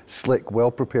remarkably slick,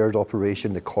 well-prepared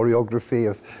operation. The choreography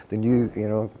of the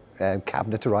new,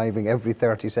 cabinet arriving every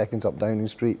 30 seconds up Downing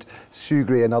Street. Sue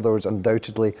Gray and others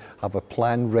undoubtedly have a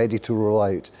plan ready to roll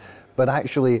out. But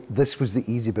actually, this was the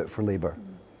easy bit for Labour.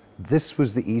 This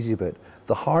was the easy bit.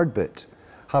 The hard bit,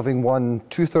 having won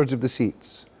 2/3 of the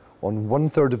seats, on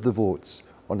 1/3 of the votes,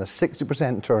 on a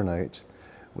 60% turnout,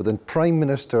 with a Prime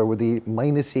Minister with a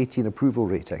 -18 approval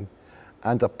rating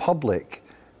and a public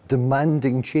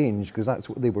demanding change, because that's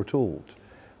what they were told.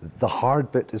 The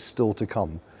hard bit is still to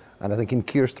come. And I think in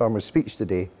Keir Starmer's speech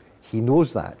today, he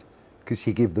knows that, because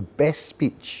he gave the best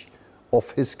speech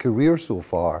of his career so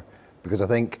far, because I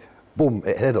think, boom,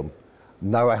 it hit him.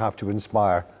 Now I have to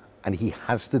inspire, and he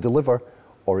has to deliver,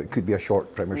 or it could be a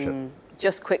short premiership.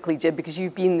 Just quickly, Jim, because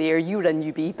you've been there, you were a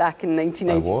newbie back in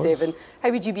 1997. How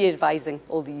would you be advising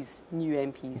all these new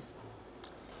MPs?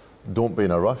 Don't be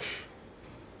in a rush.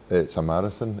 It's a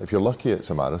marathon. If you're lucky,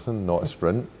 it's a marathon, not a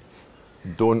sprint.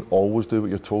 Don't always do what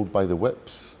you're told by the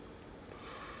whips.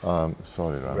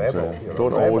 Sorry, Ramsey.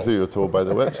 Don't always do what you're told by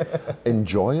the whips.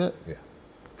 Enjoy it. Yeah.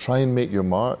 Try and make your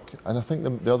mark. And I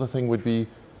think the other thing would be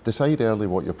decide early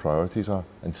what your priorities are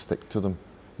and stick to them.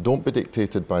 Don't be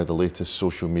dictated by the latest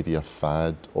social media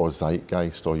fad or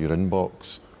zeitgeist or your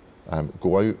inbox.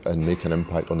 Go out and make an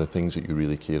impact on the things that you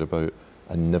really care about,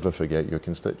 and never forget your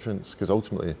constituents, because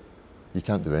ultimately you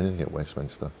can't do anything at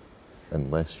Westminster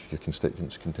unless your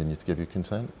constituents continue to give you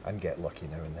consent. And get lucky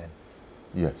now and then.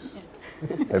 Yes,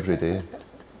 every day.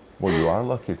 Well, you are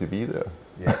lucky to be there.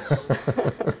 Yes.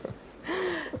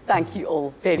 Thank you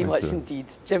all very much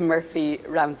indeed. Jim Murphy,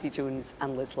 Ramsey Jones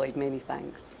and Liz Lloyd, many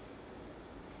thanks.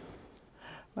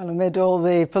 Well, amid all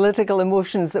the political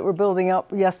emotions that were building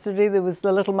up yesterday, there was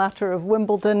the little matter of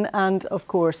Wimbledon and, of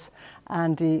course,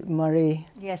 Andy Murray.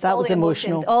 Yes, that was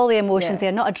emotional. All the emotions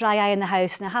there, not a dry eye in the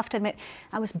house. And I have to admit,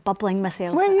 I was bubbling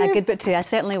myself a good bit too. I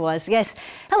certainly was, yes.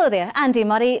 Hello there. Andy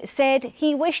Murray said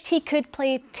he wished he could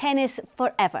play tennis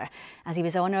forever, as he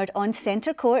was honoured on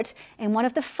centre court in one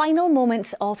of the final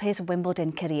moments of his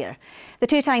Wimbledon career. The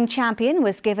two-time champion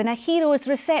was given a hero's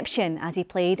reception as he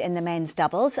played in the men's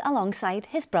doubles alongside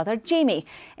his brother Jamie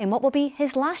in what will be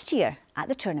his last year at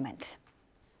the tournament.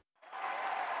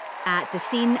 At the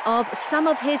scene of some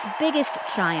of his biggest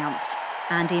triumphs,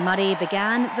 Andy Murray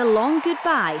began the long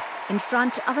goodbye in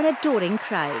front of an adoring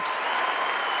crowd.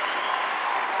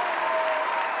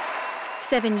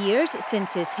 7 years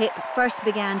since his hip first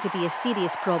began to be a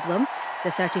serious problem,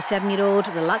 the 37-year-old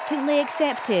reluctantly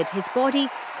accepted his body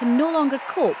can no longer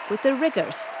cope with the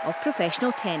rigours of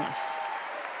professional tennis.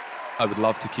 I would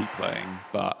love to keep playing,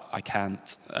 but I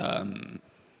can't.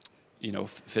 You know,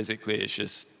 physically, it's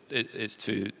just it's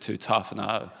too tough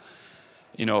now.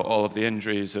 You know, all of the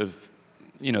injuries have,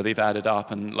 you know, they've added up,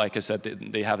 and like I said,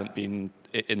 they haven't been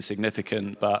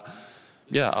insignificant. But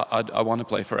yeah, I want to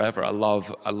play forever. I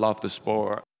love the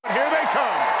sport. Here they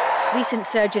come. Recent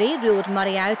surgery ruled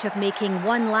Murray out of making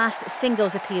one last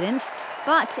singles appearance,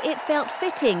 but it felt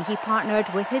fitting he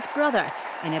partnered with his brother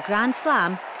in a Grand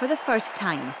Slam for the first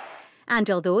time. And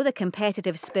although the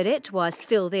competitive spirit was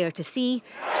still there to see,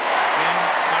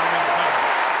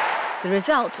 the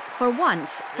result, for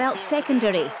once, felt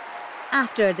secondary.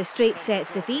 After the straight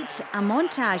sets defeat, a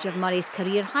montage of Murray's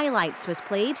career highlights was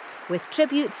played, with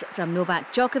tributes from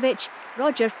Novak Djokovic,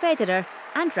 Roger Federer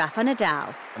and Rafa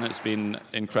Nadal. And it's been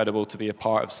incredible to be a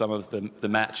part of some of the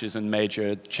matches and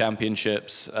major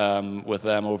championships with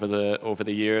them over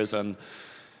the years. And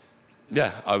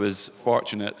yeah, I was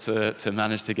fortunate to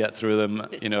manage to get through them,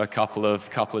 you know, a couple of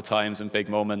times in big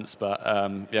moments. But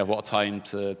yeah, what a time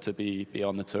to be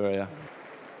on the tour. Yeah.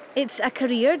 It's a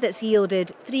career that's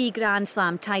yielded 3 Grand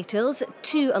Slam titles,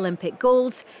 2 Olympic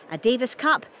golds, a Davis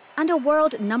Cup and a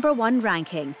world #1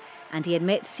 ranking. And he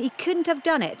admits he couldn't have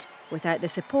done it without the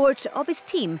support of his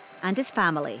team and his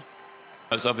family.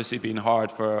 It's obviously been hard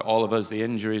for all of us. The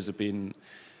injuries have been,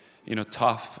 you know,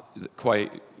 tough,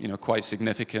 quite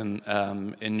significant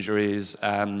injuries,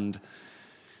 and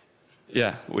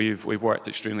yeah, we've worked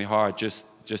extremely hard just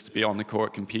to be on the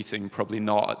court competing. Probably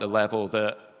not at the level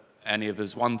that any of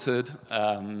us wanted,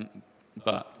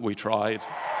 but we tried.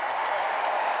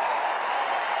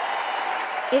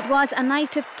 It was a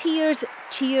night of tears,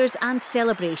 cheers and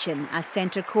celebration as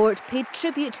Centre Court paid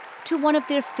tribute to one of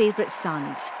their favourite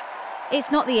sons.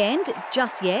 It's not the end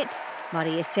just yet.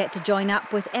 Murray is set to join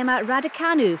up with Emma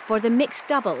Raducanu for the mixed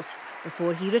doubles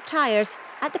before he retires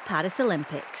at the Paris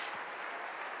Olympics.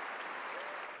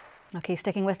 OK,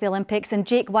 sticking with the Olympics, and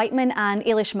Jake Wightman and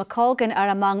Eilish McColgan are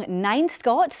among 9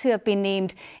 Scots who have been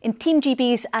named in Team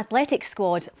GB's athletics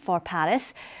squad for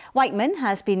Paris. Wightman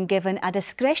has been given a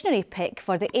discretionary pick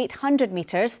for the 800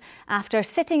 metres after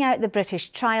sitting out the British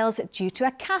trials due to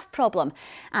a calf problem.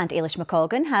 And Eilish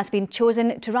McColgan has been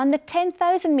chosen to run the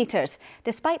 10,000 metres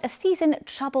despite a season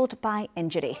troubled by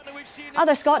injury.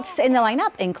 Other Scots in the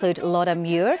lineup include Laura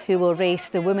Muir, who will race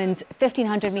the women's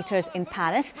 1500 metres in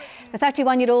Paris. The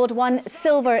 31-year-old won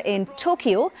silver in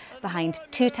Tokyo behind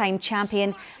 2-time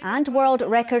champion and world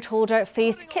record holder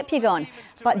Faith Kipyegon,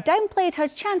 but downplayed her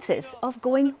chances of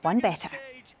going one better.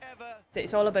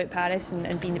 It's all about Paris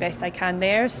and being the best I can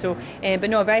there. So, but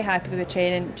no, very happy with the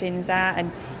training's at,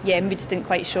 and yeah, we just didn't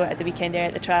quite show it at the weekend there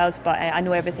at the trials. But I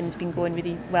know everything's been going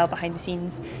really well behind the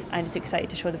scenes, and just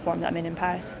excited to show the form that I'm in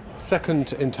Paris.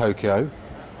 Second in Tokyo,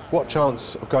 what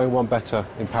chance of going one better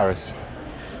in Paris?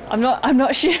 I'm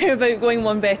not sure about going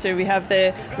one better. We have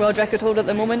the world record holder at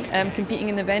the moment competing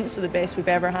in the events, so the best we've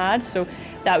ever had. So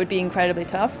that would be incredibly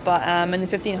tough. But in the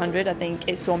 1500, I think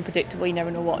it's so unpredictable. You never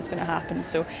know what's going to happen.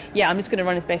 So yeah, I'm just going to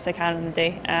run as best I can on the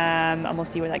day, and we'll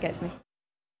see where that gets me.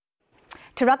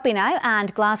 To rugby now,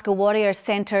 and Glasgow Warriors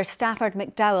centre Stafford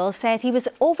McDowell said he was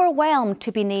overwhelmed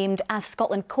to be named as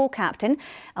Scotland co-captain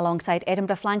alongside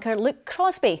Edinburgh flanker Luke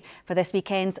Crosby for this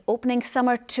weekend's opening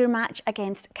summer tour match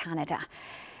against Canada.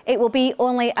 It will be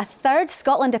only a 3rd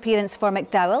Scotland appearance for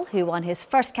McDowell, who won his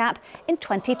first cap in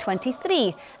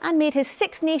 2023 and made his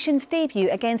Six Nations debut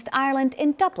against Ireland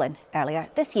in Dublin earlier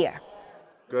this year.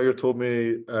 Gregor told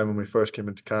me when we first came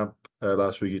into camp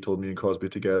last week, he told me and Crosby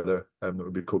together that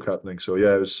we'd be co-captaining. So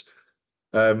yeah, it was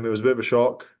a bit of a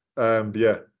shock. But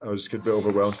yeah, I was a bit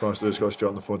overwhelmed. To be honest, I just got straight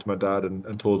on the phone to my dad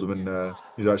and told him, and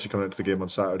he's actually coming into the game on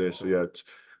Saturday. So yeah, it's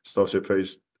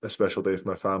obviously a special day for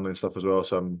my family and stuff as well.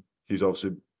 So he's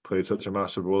obviously played such a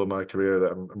massive role in my career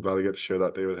that I'm glad I get to share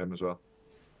that day with him as well.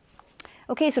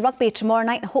 OK, so rugby tomorrow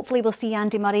night, and hopefully we'll see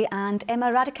Andy Murray and Emma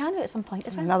Raducanu at some point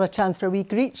as well. Another chance for a wee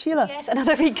greet, Sheila. Yes,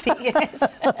 another wee greet, yes.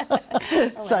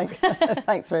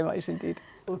 Thanks very much indeed.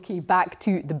 OK, back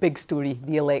to the big story,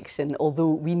 the election. Although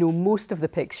we know most of the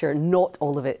picture, not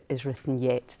all of it is written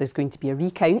yet. There's going to be a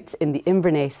recount in the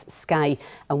Inverness, Skye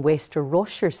and Wester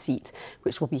Rossshire seat,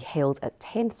 which will be held at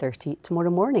 10:30 tomorrow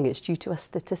morning. It's due to a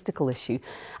statistical issue.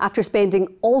 After spending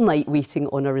all night waiting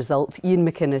on a result, Ian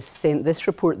McInnes sent this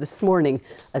report this morning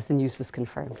as the news was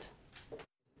confirmed.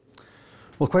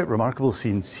 Well, quite remarkable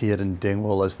scenes here in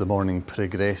Dingwall as the morning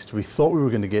progressed. We thought we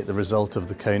were going to get the result of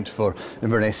the count for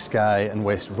Inverness, Skye and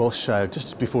West Ross-shire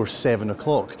just before 7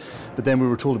 o'clock. But then we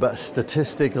were told about a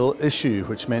statistical issue,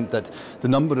 which meant that the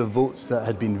number of votes that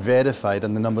had been verified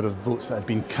and the number of votes that had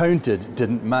been counted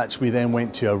didn't match. We then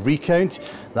went to a recount.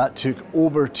 That took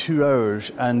over 2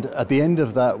 hours, and at the end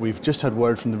of that we've just had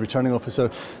word from the returning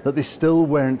officer that they still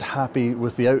weren't happy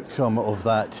with the outcome of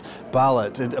that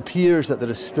ballot. It appears that there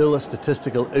is still a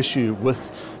statistical issue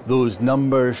with those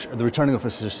numbers. The returning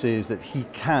officer says that he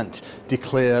can't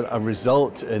declare a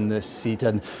result in this seat,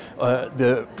 and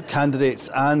the candidates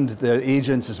and their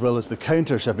agents as well as the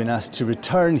counters have been asked to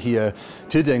return here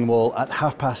to Dingwall at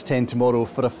 10:30 tomorrow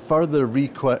for a further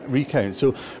recount.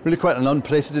 So really quite an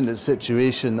unprecedented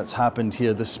situation that's happened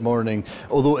here this morning,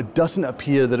 although it doesn't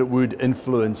appear that it would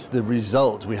influence the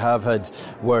result. We have had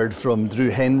word from Drew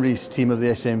Henry's team of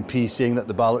the SNP saying that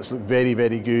the ballots look very,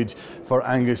 very good for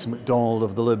Angus MacDonald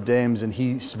of the Lib Dems, and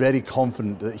he's very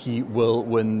confident that he will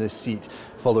win this seat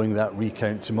following that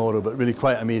recount tomorrow. But really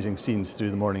quite amazing scenes through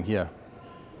the morning here.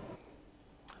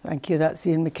 Thank you. That's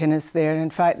Ian McInnes there. In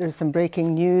fact, there's some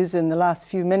breaking news in the last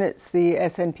few minutes. The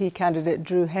SNP candidate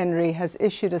Drew Henry has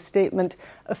issued a statement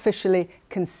officially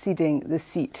conceding the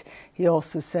seat. He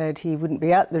also said he wouldn't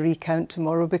be at the recount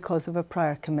tomorrow because of a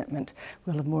prior commitment.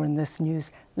 We'll have more on this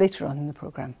news later on in the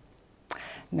programme.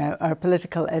 Now, our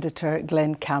political editor,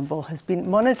 Glenn Campbell, has been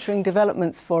monitoring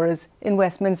developments for us in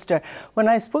Westminster. When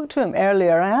I spoke to him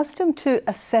earlier, I asked him to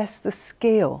assess the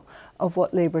scale of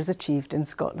what Labour's achieved in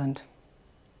Scotland.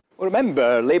 Well,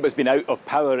 remember, Labour's been out of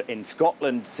power in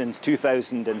Scotland since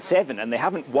 2007, and they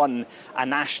haven't won a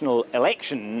national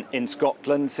election in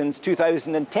Scotland since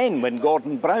 2010, when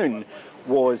Gordon Brown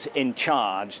was in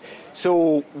charge.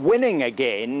 So winning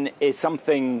again is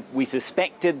something we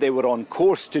suspected they were on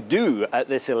course to do at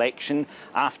this election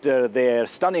after their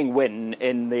stunning win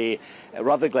in the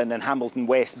Rutherglen and Hamilton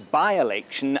West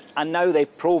by-election, and now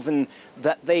they've proven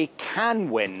that they can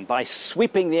win by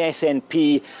sweeping the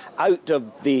SNP out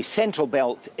of the Central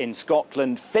Belt in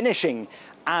Scotland, finishing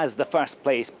as the first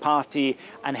place party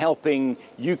and helping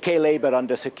UK Labour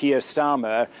under Sir Keir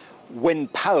Starmer win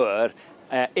power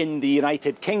in the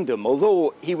United Kingdom,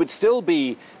 although he would still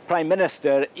be Prime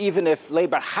Minister even if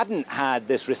Labour hadn't had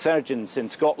this resurgence in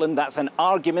Scotland. That's an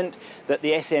argument that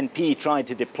the SNP tried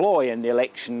to deploy in the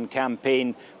election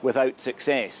campaign without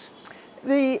success.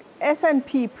 The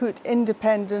SNP put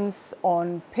independence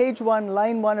on page 1,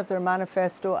 line 1 of their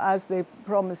manifesto, as they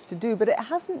promised to do, but it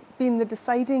hasn't been the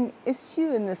deciding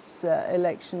issue in this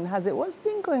election, has it? What's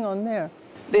been going on there?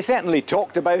 They certainly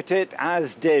talked about it,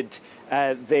 as did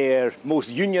their most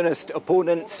unionist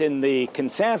opponents in the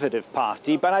Conservative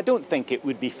Party, but I don't think it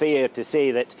would be fair to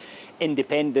say that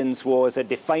independence was a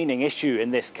defining issue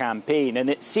in this campaign. And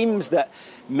it seems that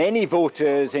many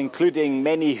voters, including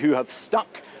many who have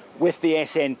stuck with the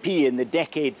SNP in the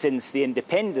decade since the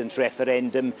independence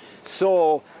referendum,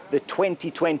 saw the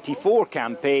 2024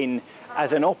 campaign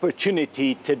as an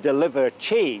opportunity to deliver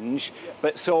change,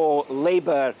 but saw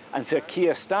Labour and Sir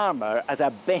Keir Starmer as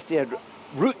a better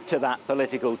route to that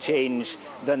political change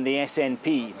than the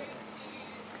SNP.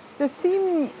 The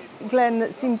theme, Glenn,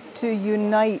 that seems to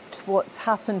unite what's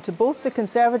happened to both the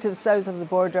Conservatives south of the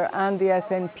border and the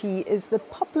SNP is the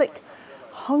public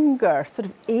hunger, sort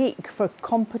of ache for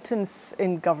competence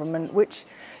in government, which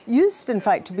used, in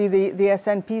fact, to be the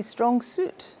SNP's strong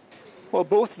suit. Well,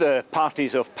 both the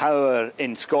parties of power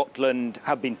in Scotland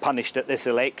have been punished at this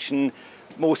election.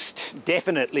 Most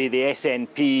definitely the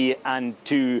SNP, and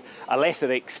to a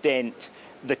lesser extent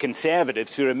the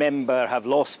Conservatives, who, remember, have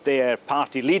lost their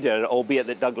party leader, albeit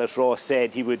that Douglas Ross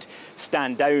said he would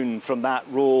stand down from that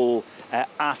role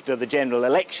after the general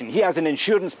election. He has an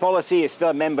insurance policy, is still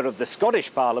a member of the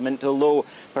Scottish Parliament, although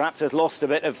perhaps has lost a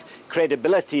bit of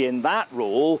credibility in that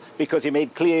role because he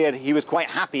made clear he was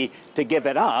quite happy to give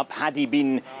it up had he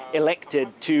been elected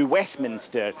to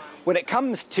Westminster. When it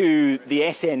comes to the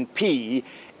SNP,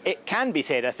 it can be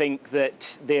said, I think,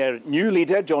 that their new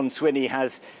leader, John Swinney,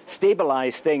 has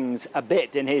stabilised things a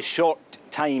bit in his short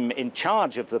time in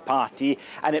charge of the party,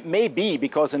 and it may be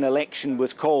because an election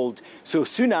was called so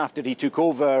soon after he took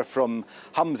over from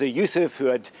Humza Yousaf, who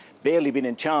had barely been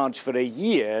in charge for a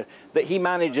year, that he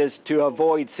manages to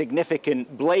avoid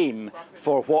significant blame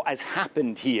for what has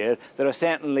happened here. There are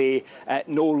certainly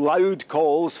no loud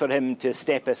calls for him to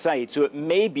step aside, so it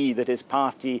may be that his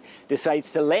party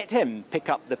decides to let him pick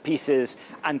up the pieces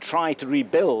and try to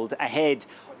rebuild ahead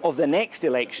of the next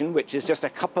election, which is just a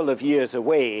couple of years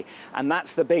away, and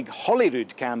that's the big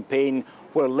Holyrood campaign,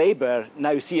 where Labour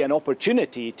now see an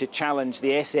opportunity to challenge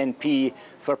the SNP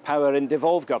for power in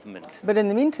devolved government. But in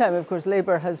the meantime, of course,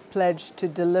 Labour has pledged to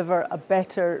deliver a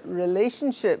better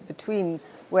relationship between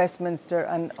Westminster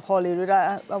and Holyrood.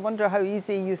 I wonder how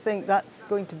easy you think that's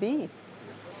going to be.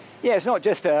 Yeah, it's not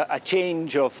just a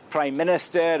change of Prime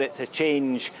Minister, it's a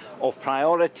change of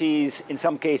priorities, in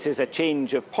some cases a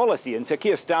change of policy. And Sir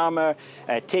Keir Starmer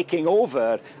taking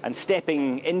over and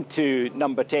stepping into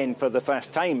number 10 for the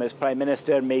first time as Prime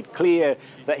Minister made clear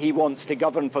that he wants to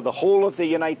govern for the whole of the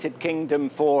United Kingdom,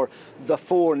 for the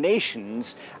four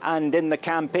nations. And in the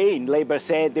campaign, Labour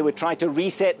said they would try to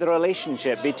reset the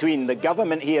relationship between the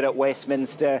government here at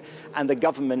Westminster and the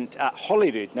government at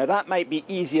Holyrood. Now, that might be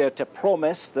easier to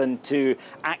promise than to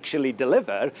actually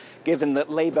deliver, given that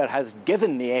Labour has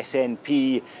given the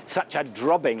SNP such a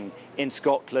drubbing in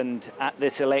Scotland at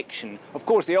this election. Of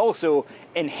course, they also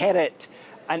inherit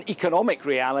an economic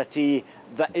reality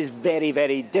that is very,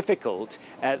 very difficult.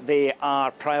 They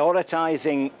are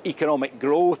prioritising economic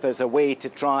growth as a way to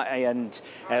try and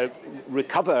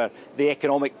recover the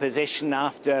economic position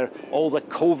after all the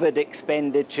COVID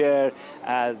expenditure,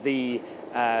 the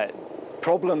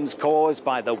problems caused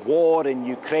by the war in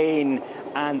Ukraine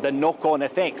and the knock-on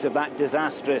effects of that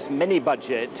disastrous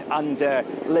mini-budget under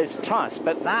Liz Truss.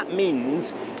 But that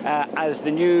means, as the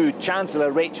new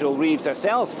Chancellor Rachel Reeves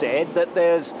herself said, that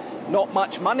there's not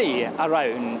much money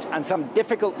around and some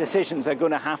difficult decisions are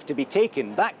going to have to be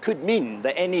taken. That could mean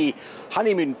that any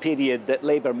honeymoon period that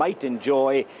Labour might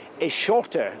enjoy is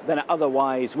shorter than it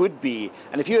otherwise would be.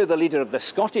 And if you're the leader of the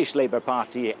Scottish Labour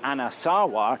Party, Anna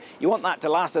Sarwar, you want that to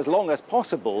last as long as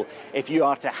possible if you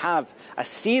are to have a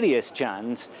serious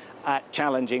chance at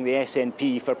challenging the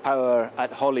SNP for power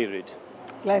at Holyrood.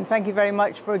 Glenn, thank you very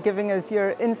much for giving us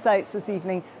your insights this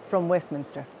evening from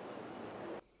Westminster.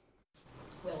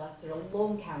 Well, after a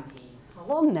long campaign, a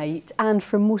long night, and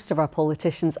for most of our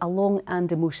politicians, a long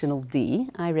and emotional day,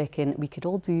 I reckon we could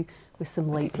all do with some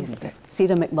light music.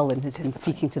 Sarah McMullen has been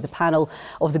speaking to the panel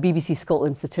of the BBC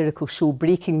Scotland satirical show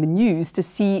Breaking the News to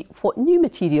see what new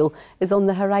material is on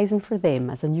the horizon for them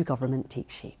as a new government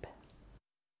takes shape.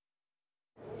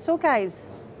 So guys,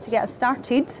 to get us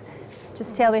started,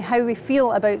 just tell me how we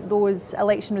feel about those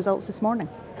election results this morning.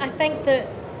 I think that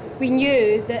we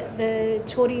knew that the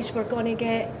Tories were going to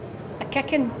get a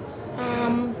kicking.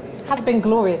 Has been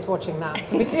glorious watching that.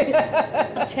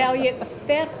 I tell you,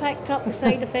 Fair picked up the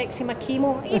side effects of my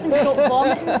chemo. I even stopped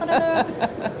vomiting for an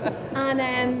hour.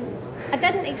 And I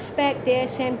didn't expect the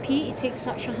SNP to take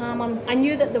such a hammer. I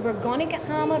knew that they were going to get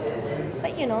hammered,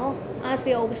 but you know, as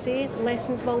they always say,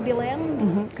 lessons will be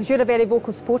learned. Because you're a very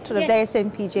vocal supporter of the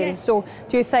SNP, Jenny. Yes. So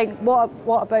do you think, what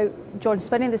about John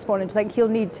Swinney this morning? Do you think he'll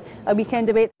need a weekend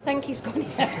debate? I think he's going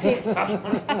to have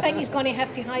to. I think he's going to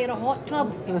have to hire a hot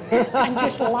tub and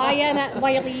just lie in it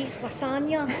while he eats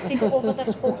lasagna to get over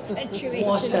this whole situation.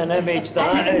 What an image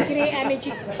that is! It's a great image.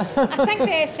 I think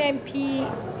the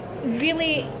SNP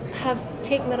really have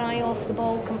taken their eye off the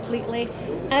ball completely.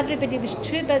 Everybody was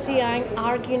too busy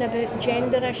arguing about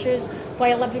gender issues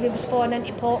while everybody was falling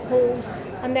into potholes.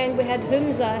 And then we had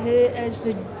Humza, who is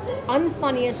the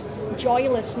unfunniest,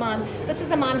 joyless man. This is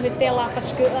a man who fell off a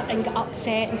scooter and got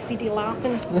upset instead of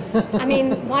laughing. I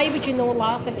mean, why would you not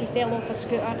laugh if you fell off a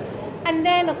scooter? And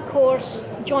then, of course,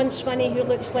 John Swinney, who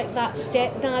looks like that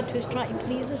stepdad who's trying to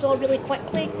please us all really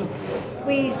quickly,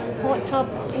 with his hot tub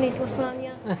and his lasagna.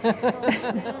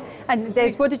 And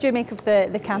Des, what did you make of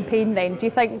the campaign then? Do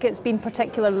you think it's been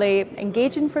particularly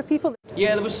engaging for people?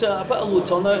 Yeah, there was a bit of low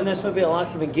turnout in this, maybe a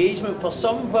lack of engagement for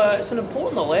some, but it's an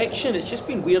important election. It's just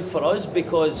been weird for us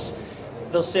because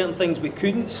there's certain things we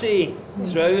couldn't say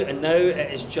throughout, and now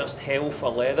it is just hell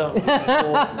for leather. We can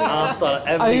go after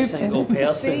every single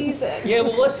person. Yeah,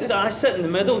 well, listen, I sit in the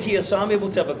middle here, so I'm able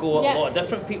to have a go at a lot of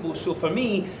different people. So for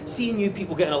me, seeing new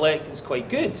people getting elected is quite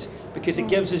good because it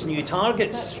gives us new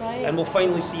targets, and we'll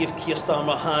finally see if Keir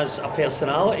Starmer has a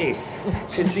personality,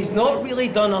 because he's not really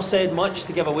done or said much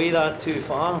to give away that too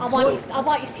far. I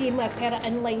want to see him with a pair of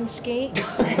inline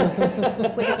skates with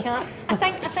a cap. I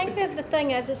think that the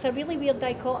thing is, it's a really weird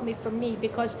dichotomy for me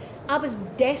because I was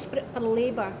desperate for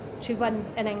Labour to win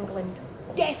in England,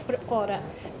 desperate for it,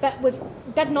 but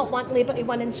did not want Labour to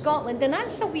win in Scotland, and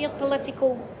that's a weird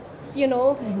political, you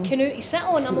know, canoe to sit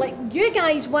on. I'm like, you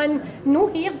guys win, no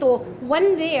here though,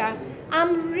 win there.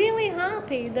 I'm really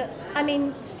happy that, I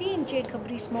mean, seeing Jacob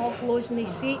Rees-Mogg losing his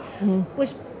seat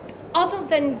was, other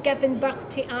than giving birth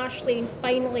to Ashley and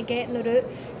finally getting her out,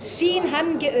 seeing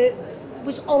him get out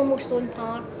was almost on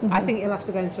par. I think he'll have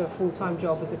to go into a full-time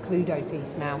job as a Cluedo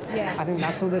piece now. Yeah. I think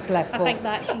that's all that's left for. I think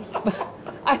that's his.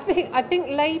 I think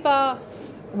Labour,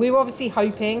 we were obviously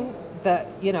hoping that,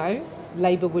 you know,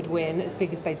 Labour would win as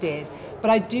big as they did. But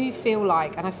I do feel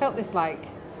like, and I felt this like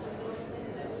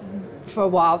for a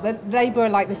while, that Labour are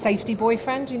like the safety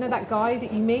boyfriend, you know, that guy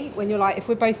that you meet when you're like, if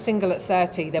we're both single at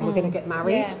 30, then we're going to get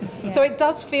married. Yeah. So it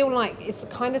does feel like it's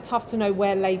kind of tough to know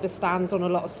where Labour stands on a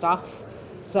lot of stuff.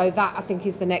 So that, I think,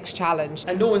 is the next challenge.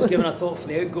 And no one's given a thought for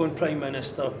the outgoing Prime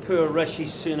Minister, poor Rishi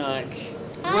Sunak.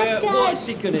 Dad, What's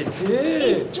he going to do?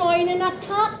 He's joining a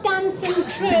tap dancing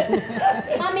troupe.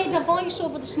 I made a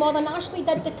voiceover this morning. Ashley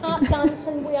did the tap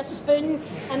dancing with a spoon,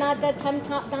 and I did him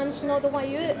tap dancing all the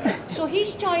way out. So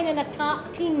he's joining a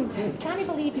tap team. Can't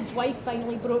believe his wife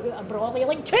finally broke out a brawly.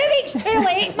 Like, 2 weeks too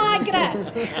late,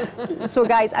 Margaret. So,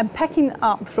 guys, I'm picking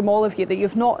up from all of you that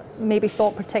you've not maybe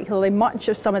thought particularly much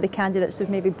of some of the candidates who've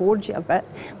maybe bored you a bit.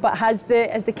 But has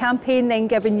the campaign then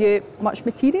given you much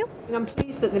material? And I'm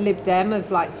pleased that the Lib Dem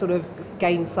have like sort of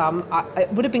gained some.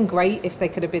 It would have been great if they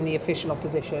could have been the official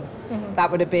opposition. Mm-hmm.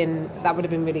 That would have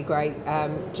been really great.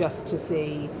 Just to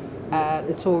see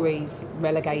the Tories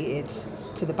relegated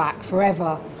to the back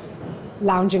forever,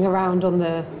 lounging around on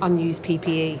the unused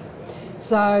PPE.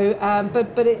 So,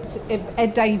 but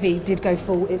Ed Davey did go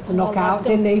full. It's a knockout,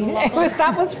 didn't he?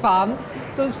 That was fun.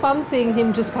 So it was fun seeing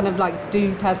him just kind of like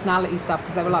do personality stuff,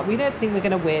 because they were like, we don't think we're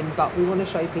going to win, but we want to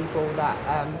show people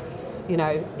that. You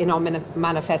know, in our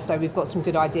manifesto, we've got some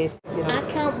good ideas. You know.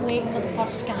 I can't wait for the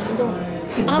first scandal.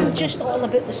 I'm just all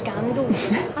about the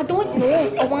scandals. I don't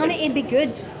know. I want it to be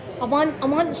good. I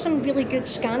want some really good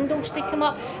scandals to come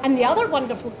up. And the other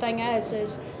wonderful thing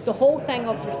is the whole thing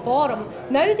of reform.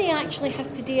 Now they actually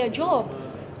have to do a job.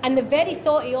 And the very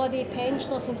thought of all the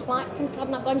pensioners in Clacton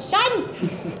turning up going, son,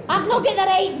 I've not got the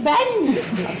right bin.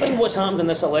 I think what's happened in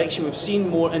this election, we've seen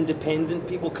more independent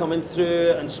people coming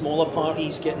through and smaller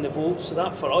parties getting the votes. So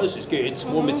that for us is good. It's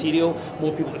more material,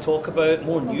 more people to talk about,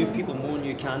 more new people, more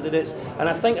new candidates. And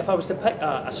I think if I was to pick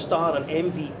a star, an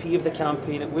MVP of the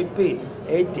campaign, it would be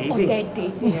Ed Davey. Ed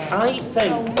Davey. I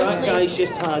think that guy's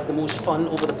just had the most fun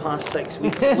over the past 6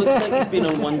 weeks. It looks like he's been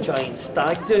on one giant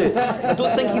stag do. I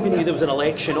don't think he even knew there was an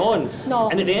election on. No.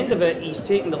 And at the end of it, he's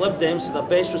taken the Lib Dems to their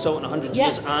best result in 100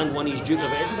 years and won his Duke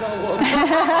of Edinburgh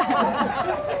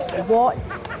award. What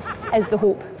is the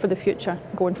hope for the future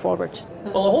going forward?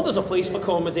 Well, I hope there's a place for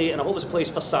comedy, and I hope there's a place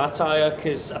for satire,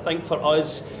 because I think for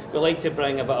us, we like to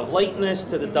bring a bit of lightness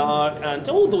to the dark and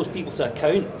to hold those people to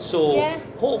account. So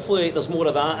hopefully there's more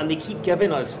of that, and they keep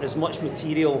giving us as much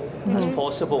material as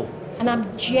possible. And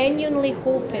I'm genuinely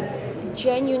hoping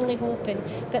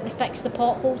that they fix the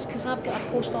potholes, because I've got a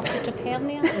post-operative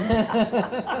hernia.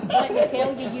 Let me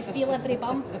tell you, you feel every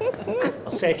bump.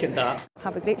 I'll second that.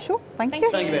 Have a great show. Thank you.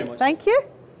 Thank you very much. Thank you.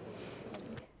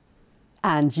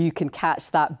 And you can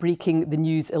catch that Breaking the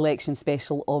News election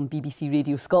special on BBC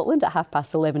Radio Scotland at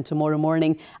 11:30 tomorrow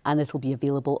morning, and it'll be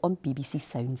available on BBC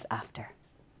Sounds after.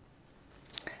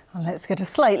 Well, let's get a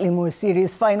slightly more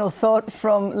serious final thought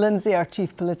from Lindsay, our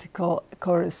chief political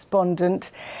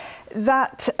correspondent.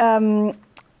 That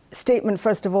statement,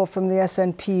 first of all, from the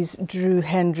SNP's Drew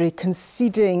Hendry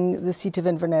conceding the seat of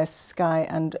Inverness, Skye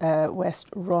and West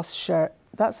Rossshire,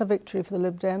 that's a victory for the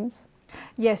Lib Dems?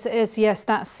 Yes, it is. Yes,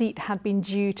 that seat had been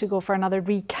due to go for another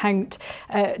recount.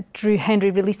 Drew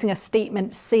Hendry releasing a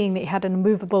statement saying that he had an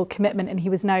immovable commitment, and he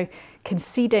was now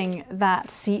conceding that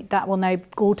seat. That will now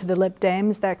go to the Lib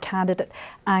Dems, their candidate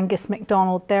Angus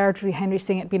MacDonald there. Drew Hendry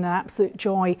saying it'd been an absolute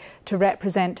joy to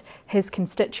represent his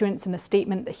constituents in a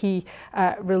statement that he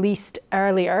released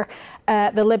earlier.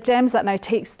 The Lib Dems, that now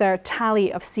takes their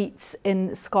tally of seats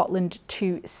in Scotland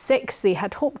to 6. They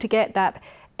had hoped to get that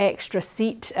extra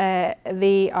seat.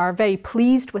 They are very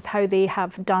pleased with how they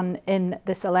have done in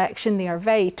this election. They are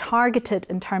very targeted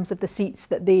in terms of the seats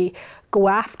that they go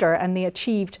after, and they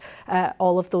achieved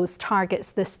all of those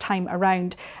targets this time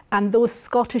around. And those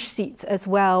Scottish seats as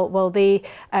well, well, they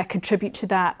contribute to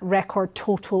that record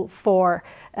total for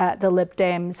the Lib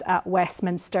Dems at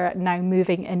Westminster, now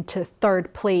moving into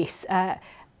 3rd place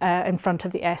in front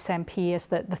of the SNP as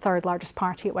the 3rd largest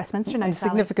party at Westminster now. And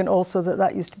significant also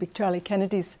that used to be Charlie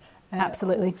Kennedy's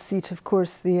absolutely seat, of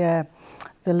course, the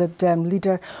Lib Dem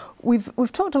leader.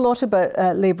 We've talked a lot about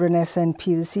Labour and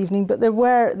SNP this evening, but there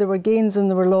were gains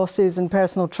and there were losses and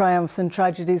personal triumphs and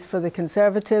tragedies for the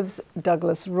Conservatives,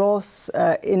 Douglas Ross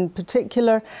in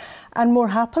particular, and more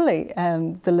happily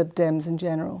the Lib Dems in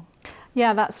general.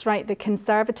 Yeah, that's right. The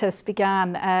Conservatives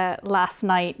began last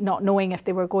night not knowing if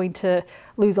they were going to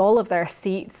lose all of their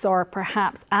seats or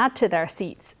perhaps add to their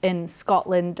seats in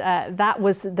Scotland. That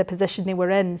was the position they were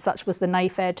in. Such was the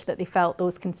knife edge that they felt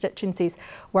those constituencies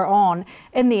were on.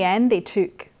 In the end, they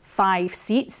took 5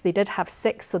 seats. They did have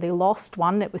 6, so they lost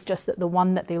 1. It was just that the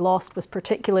one that they lost was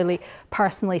particularly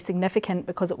personally significant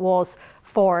because it was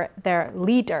for their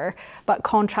leader. But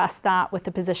contrast that with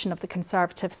the position of the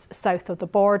Conservatives south of the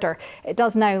border. It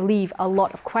does now leave a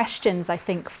lot of questions, I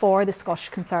think, for the Scottish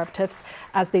Conservatives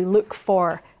as they look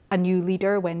for a new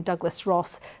leader when Douglas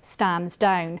Ross stands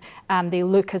down. And they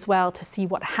look as well to see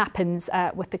what happens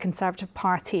with the Conservative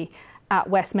Party at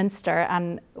Westminster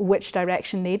and which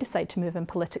direction they decide to move in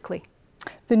politically.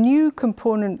 The new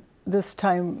component this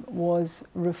time was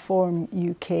Reform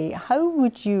UK. How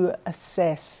would you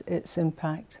assess its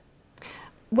impact?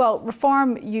 Well,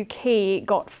 Reform UK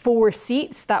got 4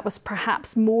 seats. That was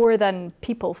perhaps more than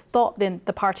people thought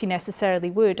the party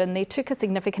necessarily would, and they took a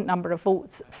significant number of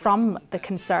votes from the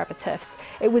Conservatives.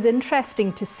 It was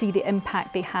interesting to see the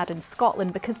impact they had in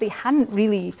Scotland because they hadn't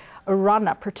really run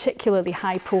a particularly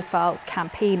high-profile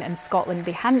campaign in Scotland.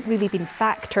 They hadn't really been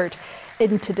factored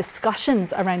into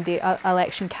discussions around the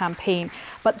election campaign,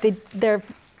 but their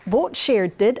vote share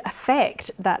did affect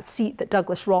that seat that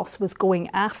Douglas Ross was going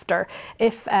after.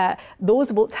 If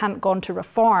those votes hadn't gone to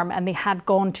Reform and they had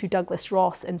gone to Douglas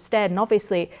Ross instead, and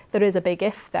obviously there is a big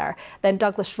if there, then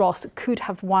Douglas Ross could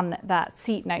have won that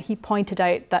seat. Now, he pointed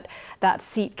out that that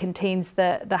seat contains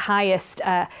the highest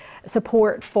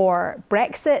support for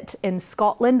Brexit in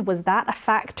Scotland. Was that a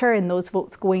factor in those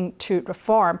votes going to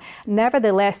Reform?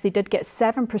 Nevertheless, they did get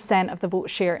 7% of the vote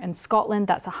share in Scotland.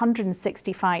 That's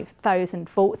 165,000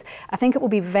 votes. I think it will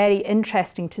be very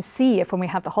interesting to see if, when we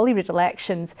have the Holyrood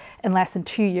elections in less than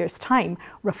 2 years' time,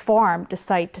 Reform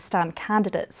decide to stand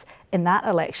candidates in that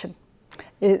election.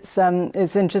 It's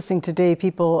interesting today.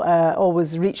 People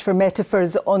always reach for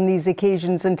metaphors on these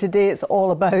occasions, and today it's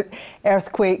all about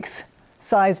earthquakes,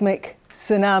 seismic,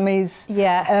 tsunamis.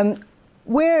 Yeah.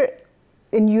 Where,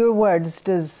 in your words,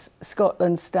 does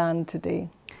Scotland stand today?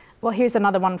 Well, here's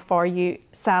another one for you,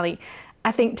 Sally.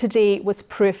 I think today was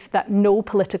proof that no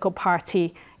political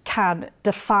party can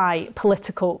defy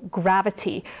political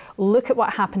gravity. Look at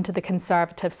what happened to the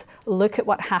Conservatives. Look at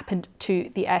what happened to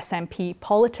the SNP.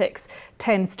 Politics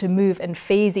tends to move in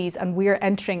phases, and we're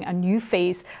entering a new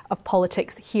phase of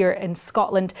politics here in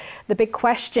Scotland. The big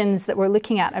questions that we're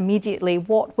looking at immediately: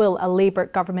 what will a Labour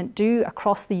government do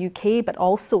across the UK, but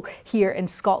also here in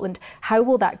Scotland? How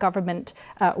will that government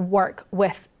work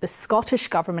with the Scottish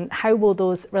government? How will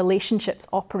those relationships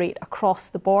operate across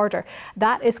the border?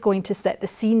 That is going to set the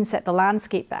scene, set the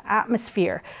landscape, the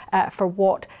atmosphere for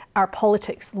what our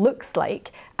politics looks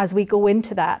like as we go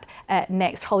into that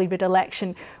next Holyrood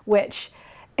election, which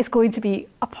is going to be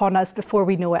upon us before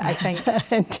we know it, I think.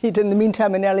 Indeed. In the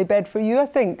meantime, an early bed for you, I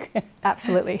think.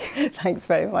 Absolutely. Thanks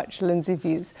very much, Lindsay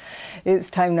Fuse. It's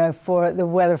time now for the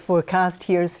weather forecast.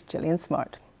 Here's Gillian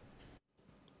Smart.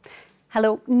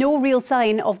 Hello. No real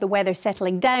sign of the weather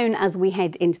settling down as we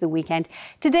head into the weekend.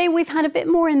 Today we've had a bit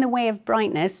more in the way of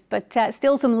brightness, but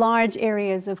still some large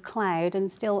areas of cloud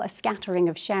and still a scattering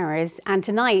of showers. And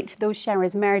tonight, those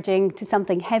showers merging to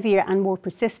something heavier and more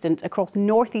persistent across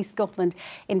northeast Scotland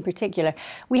in particular.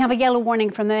 We have a yellow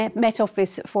warning from the Met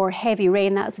Office for heavy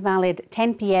rain. That's valid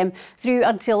 10 p.m. through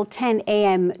until 10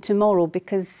 a.m. tomorrow,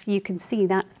 because you can see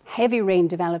that heavy rain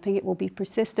developing. It will be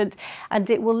persistent and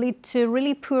it will lead to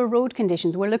really poor road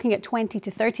conditions. We're looking at 20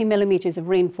 to 30 millimetres of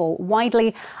rainfall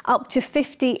widely, up to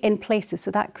 50 in places.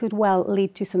 So that could well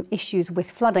lead to some issues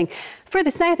with flooding.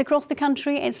 Further south across the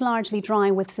country, it's largely dry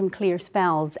with some clear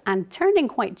spells and turning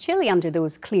quite chilly under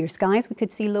those clear skies. We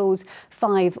could see lows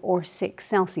 5 or 6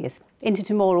 Celsius. Into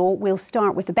tomorrow, we'll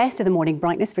start with the best of the morning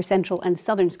brightness for central and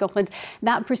southern Scotland.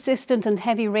 That persistent and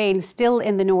heavy rain still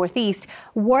in the northeast,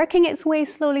 working its way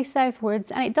slowly southwards,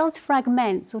 and it does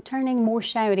fragment, so turning more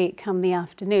showery come the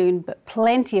afternoon, but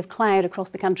plenty of cloud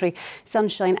across the country.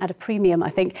 Sunshine at a premium,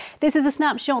 I think. This is a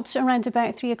snapshot around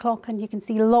about 3 o'clock, and you can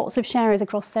see lots of showers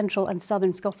across central and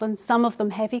southern Scotland. Some of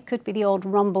them heavy, could be the odd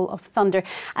rumble of thunder,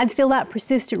 and still that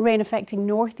persistent rain affecting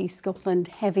northeast Scotland,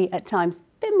 heavy at times.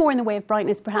 Bit more in the way of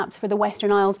brightness perhaps for the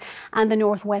Western Isles and the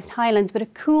Northwest Highlands, but a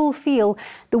cool feel.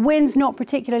 The wind's not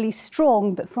particularly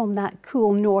strong, but from that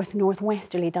cool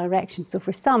north-northwesterly direction. So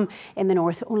for some in the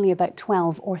north, only about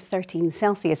 12 or 13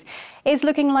 Celsius. It's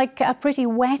looking like a pretty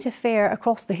wet affair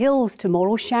across the hills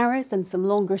tomorrow. Showers and some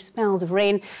longer spells of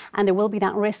rain, and there will be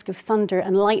that risk of thunder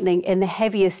and lightning in the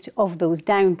heaviest of those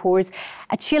downpours.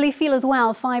 A chilly feel as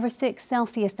well, 5 or 6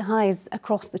 Celsius the highs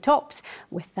across the tops,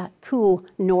 with that cool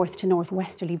north to northwest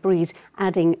westerly breeze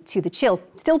adding to the chill.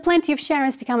 Still plenty of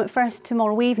showers to come at first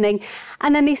tomorrow evening,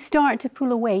 and then they start to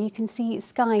pull away. You can see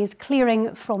skies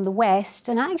clearing from the west,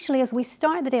 and actually as we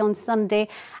start the day on Sunday,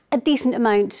 a decent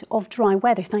amount of dry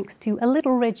weather thanks to a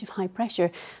little ridge of high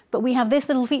pressure. But we have this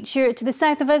little feature to the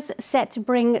south of us set to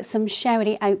bring some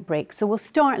showery outbreaks. So we'll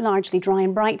start largely dry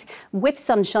and bright with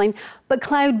sunshine, but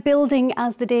cloud building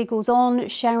as the day goes on,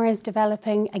 showers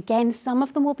developing again. Some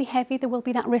of them will be heavy. There will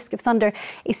be that risk of thunder,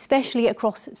 especially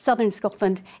across southern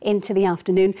Scotland into the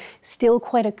afternoon. Still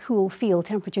quite a cool feel.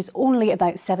 Temperatures only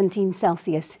about 17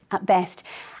 Celsius at best.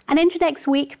 And into next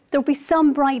week, there'll be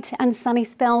some bright and sunny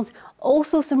spells,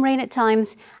 also some rain at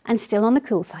times, and still on the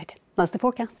cool side. That's the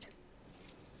forecast.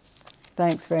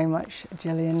 Thanks very much,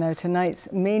 Gillian. Now,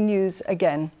 tonight's main news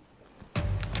again.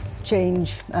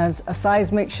 Change as a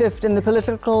seismic shift in the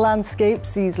political landscape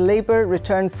sees Labour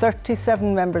return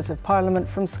 37 members of Parliament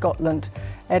from Scotland.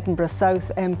 Edinburgh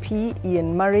South MP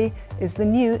Ian Murray is the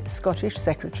new Scottish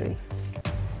Secretary.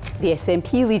 The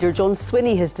SNP leader John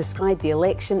Swinney has described the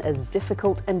election as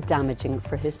difficult and damaging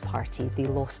for his party. They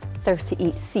lost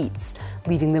 38 seats,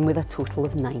 leaving them with a total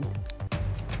of 9.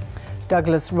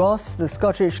 Douglas Ross, the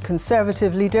Scottish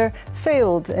Conservative leader,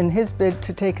 failed in his bid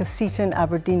to take a seat in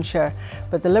Aberdeenshire.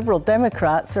 But the Liberal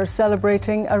Democrats are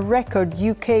celebrating a record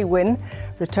UK win,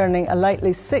 returning a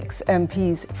likely 6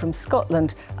 MPs from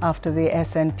Scotland after the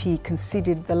SNP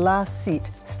conceded the last seat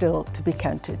still to be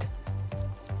counted.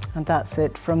 And that's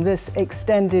it from this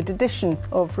extended edition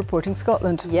of Reporting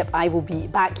Scotland. Yep, I will be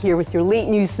back here with your late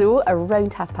news, though,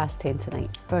 around 10:30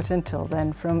 tonight. But until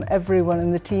then, from everyone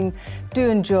in the team, do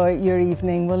enjoy your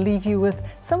evening. We'll leave you with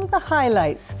some of the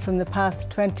highlights from the past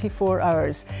 24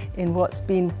 hours in what's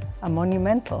been a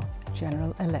monumental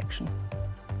general election.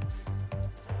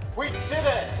 We did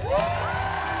it!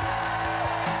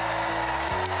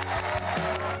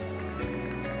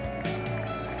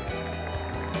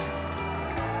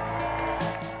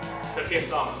 Your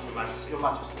Majesty. Your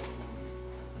Majesty.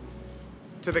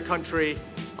 To the country,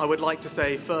 I would like to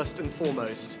say first and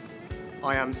foremost,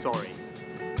 I am sorry.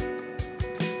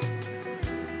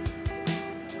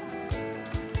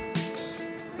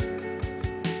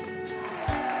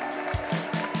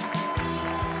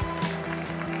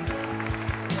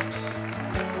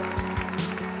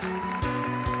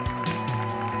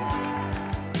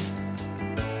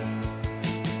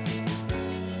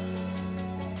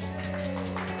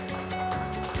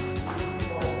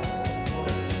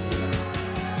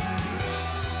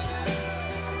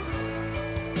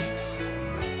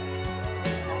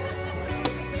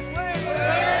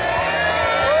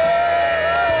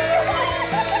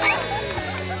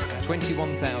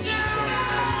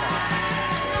 $21,225.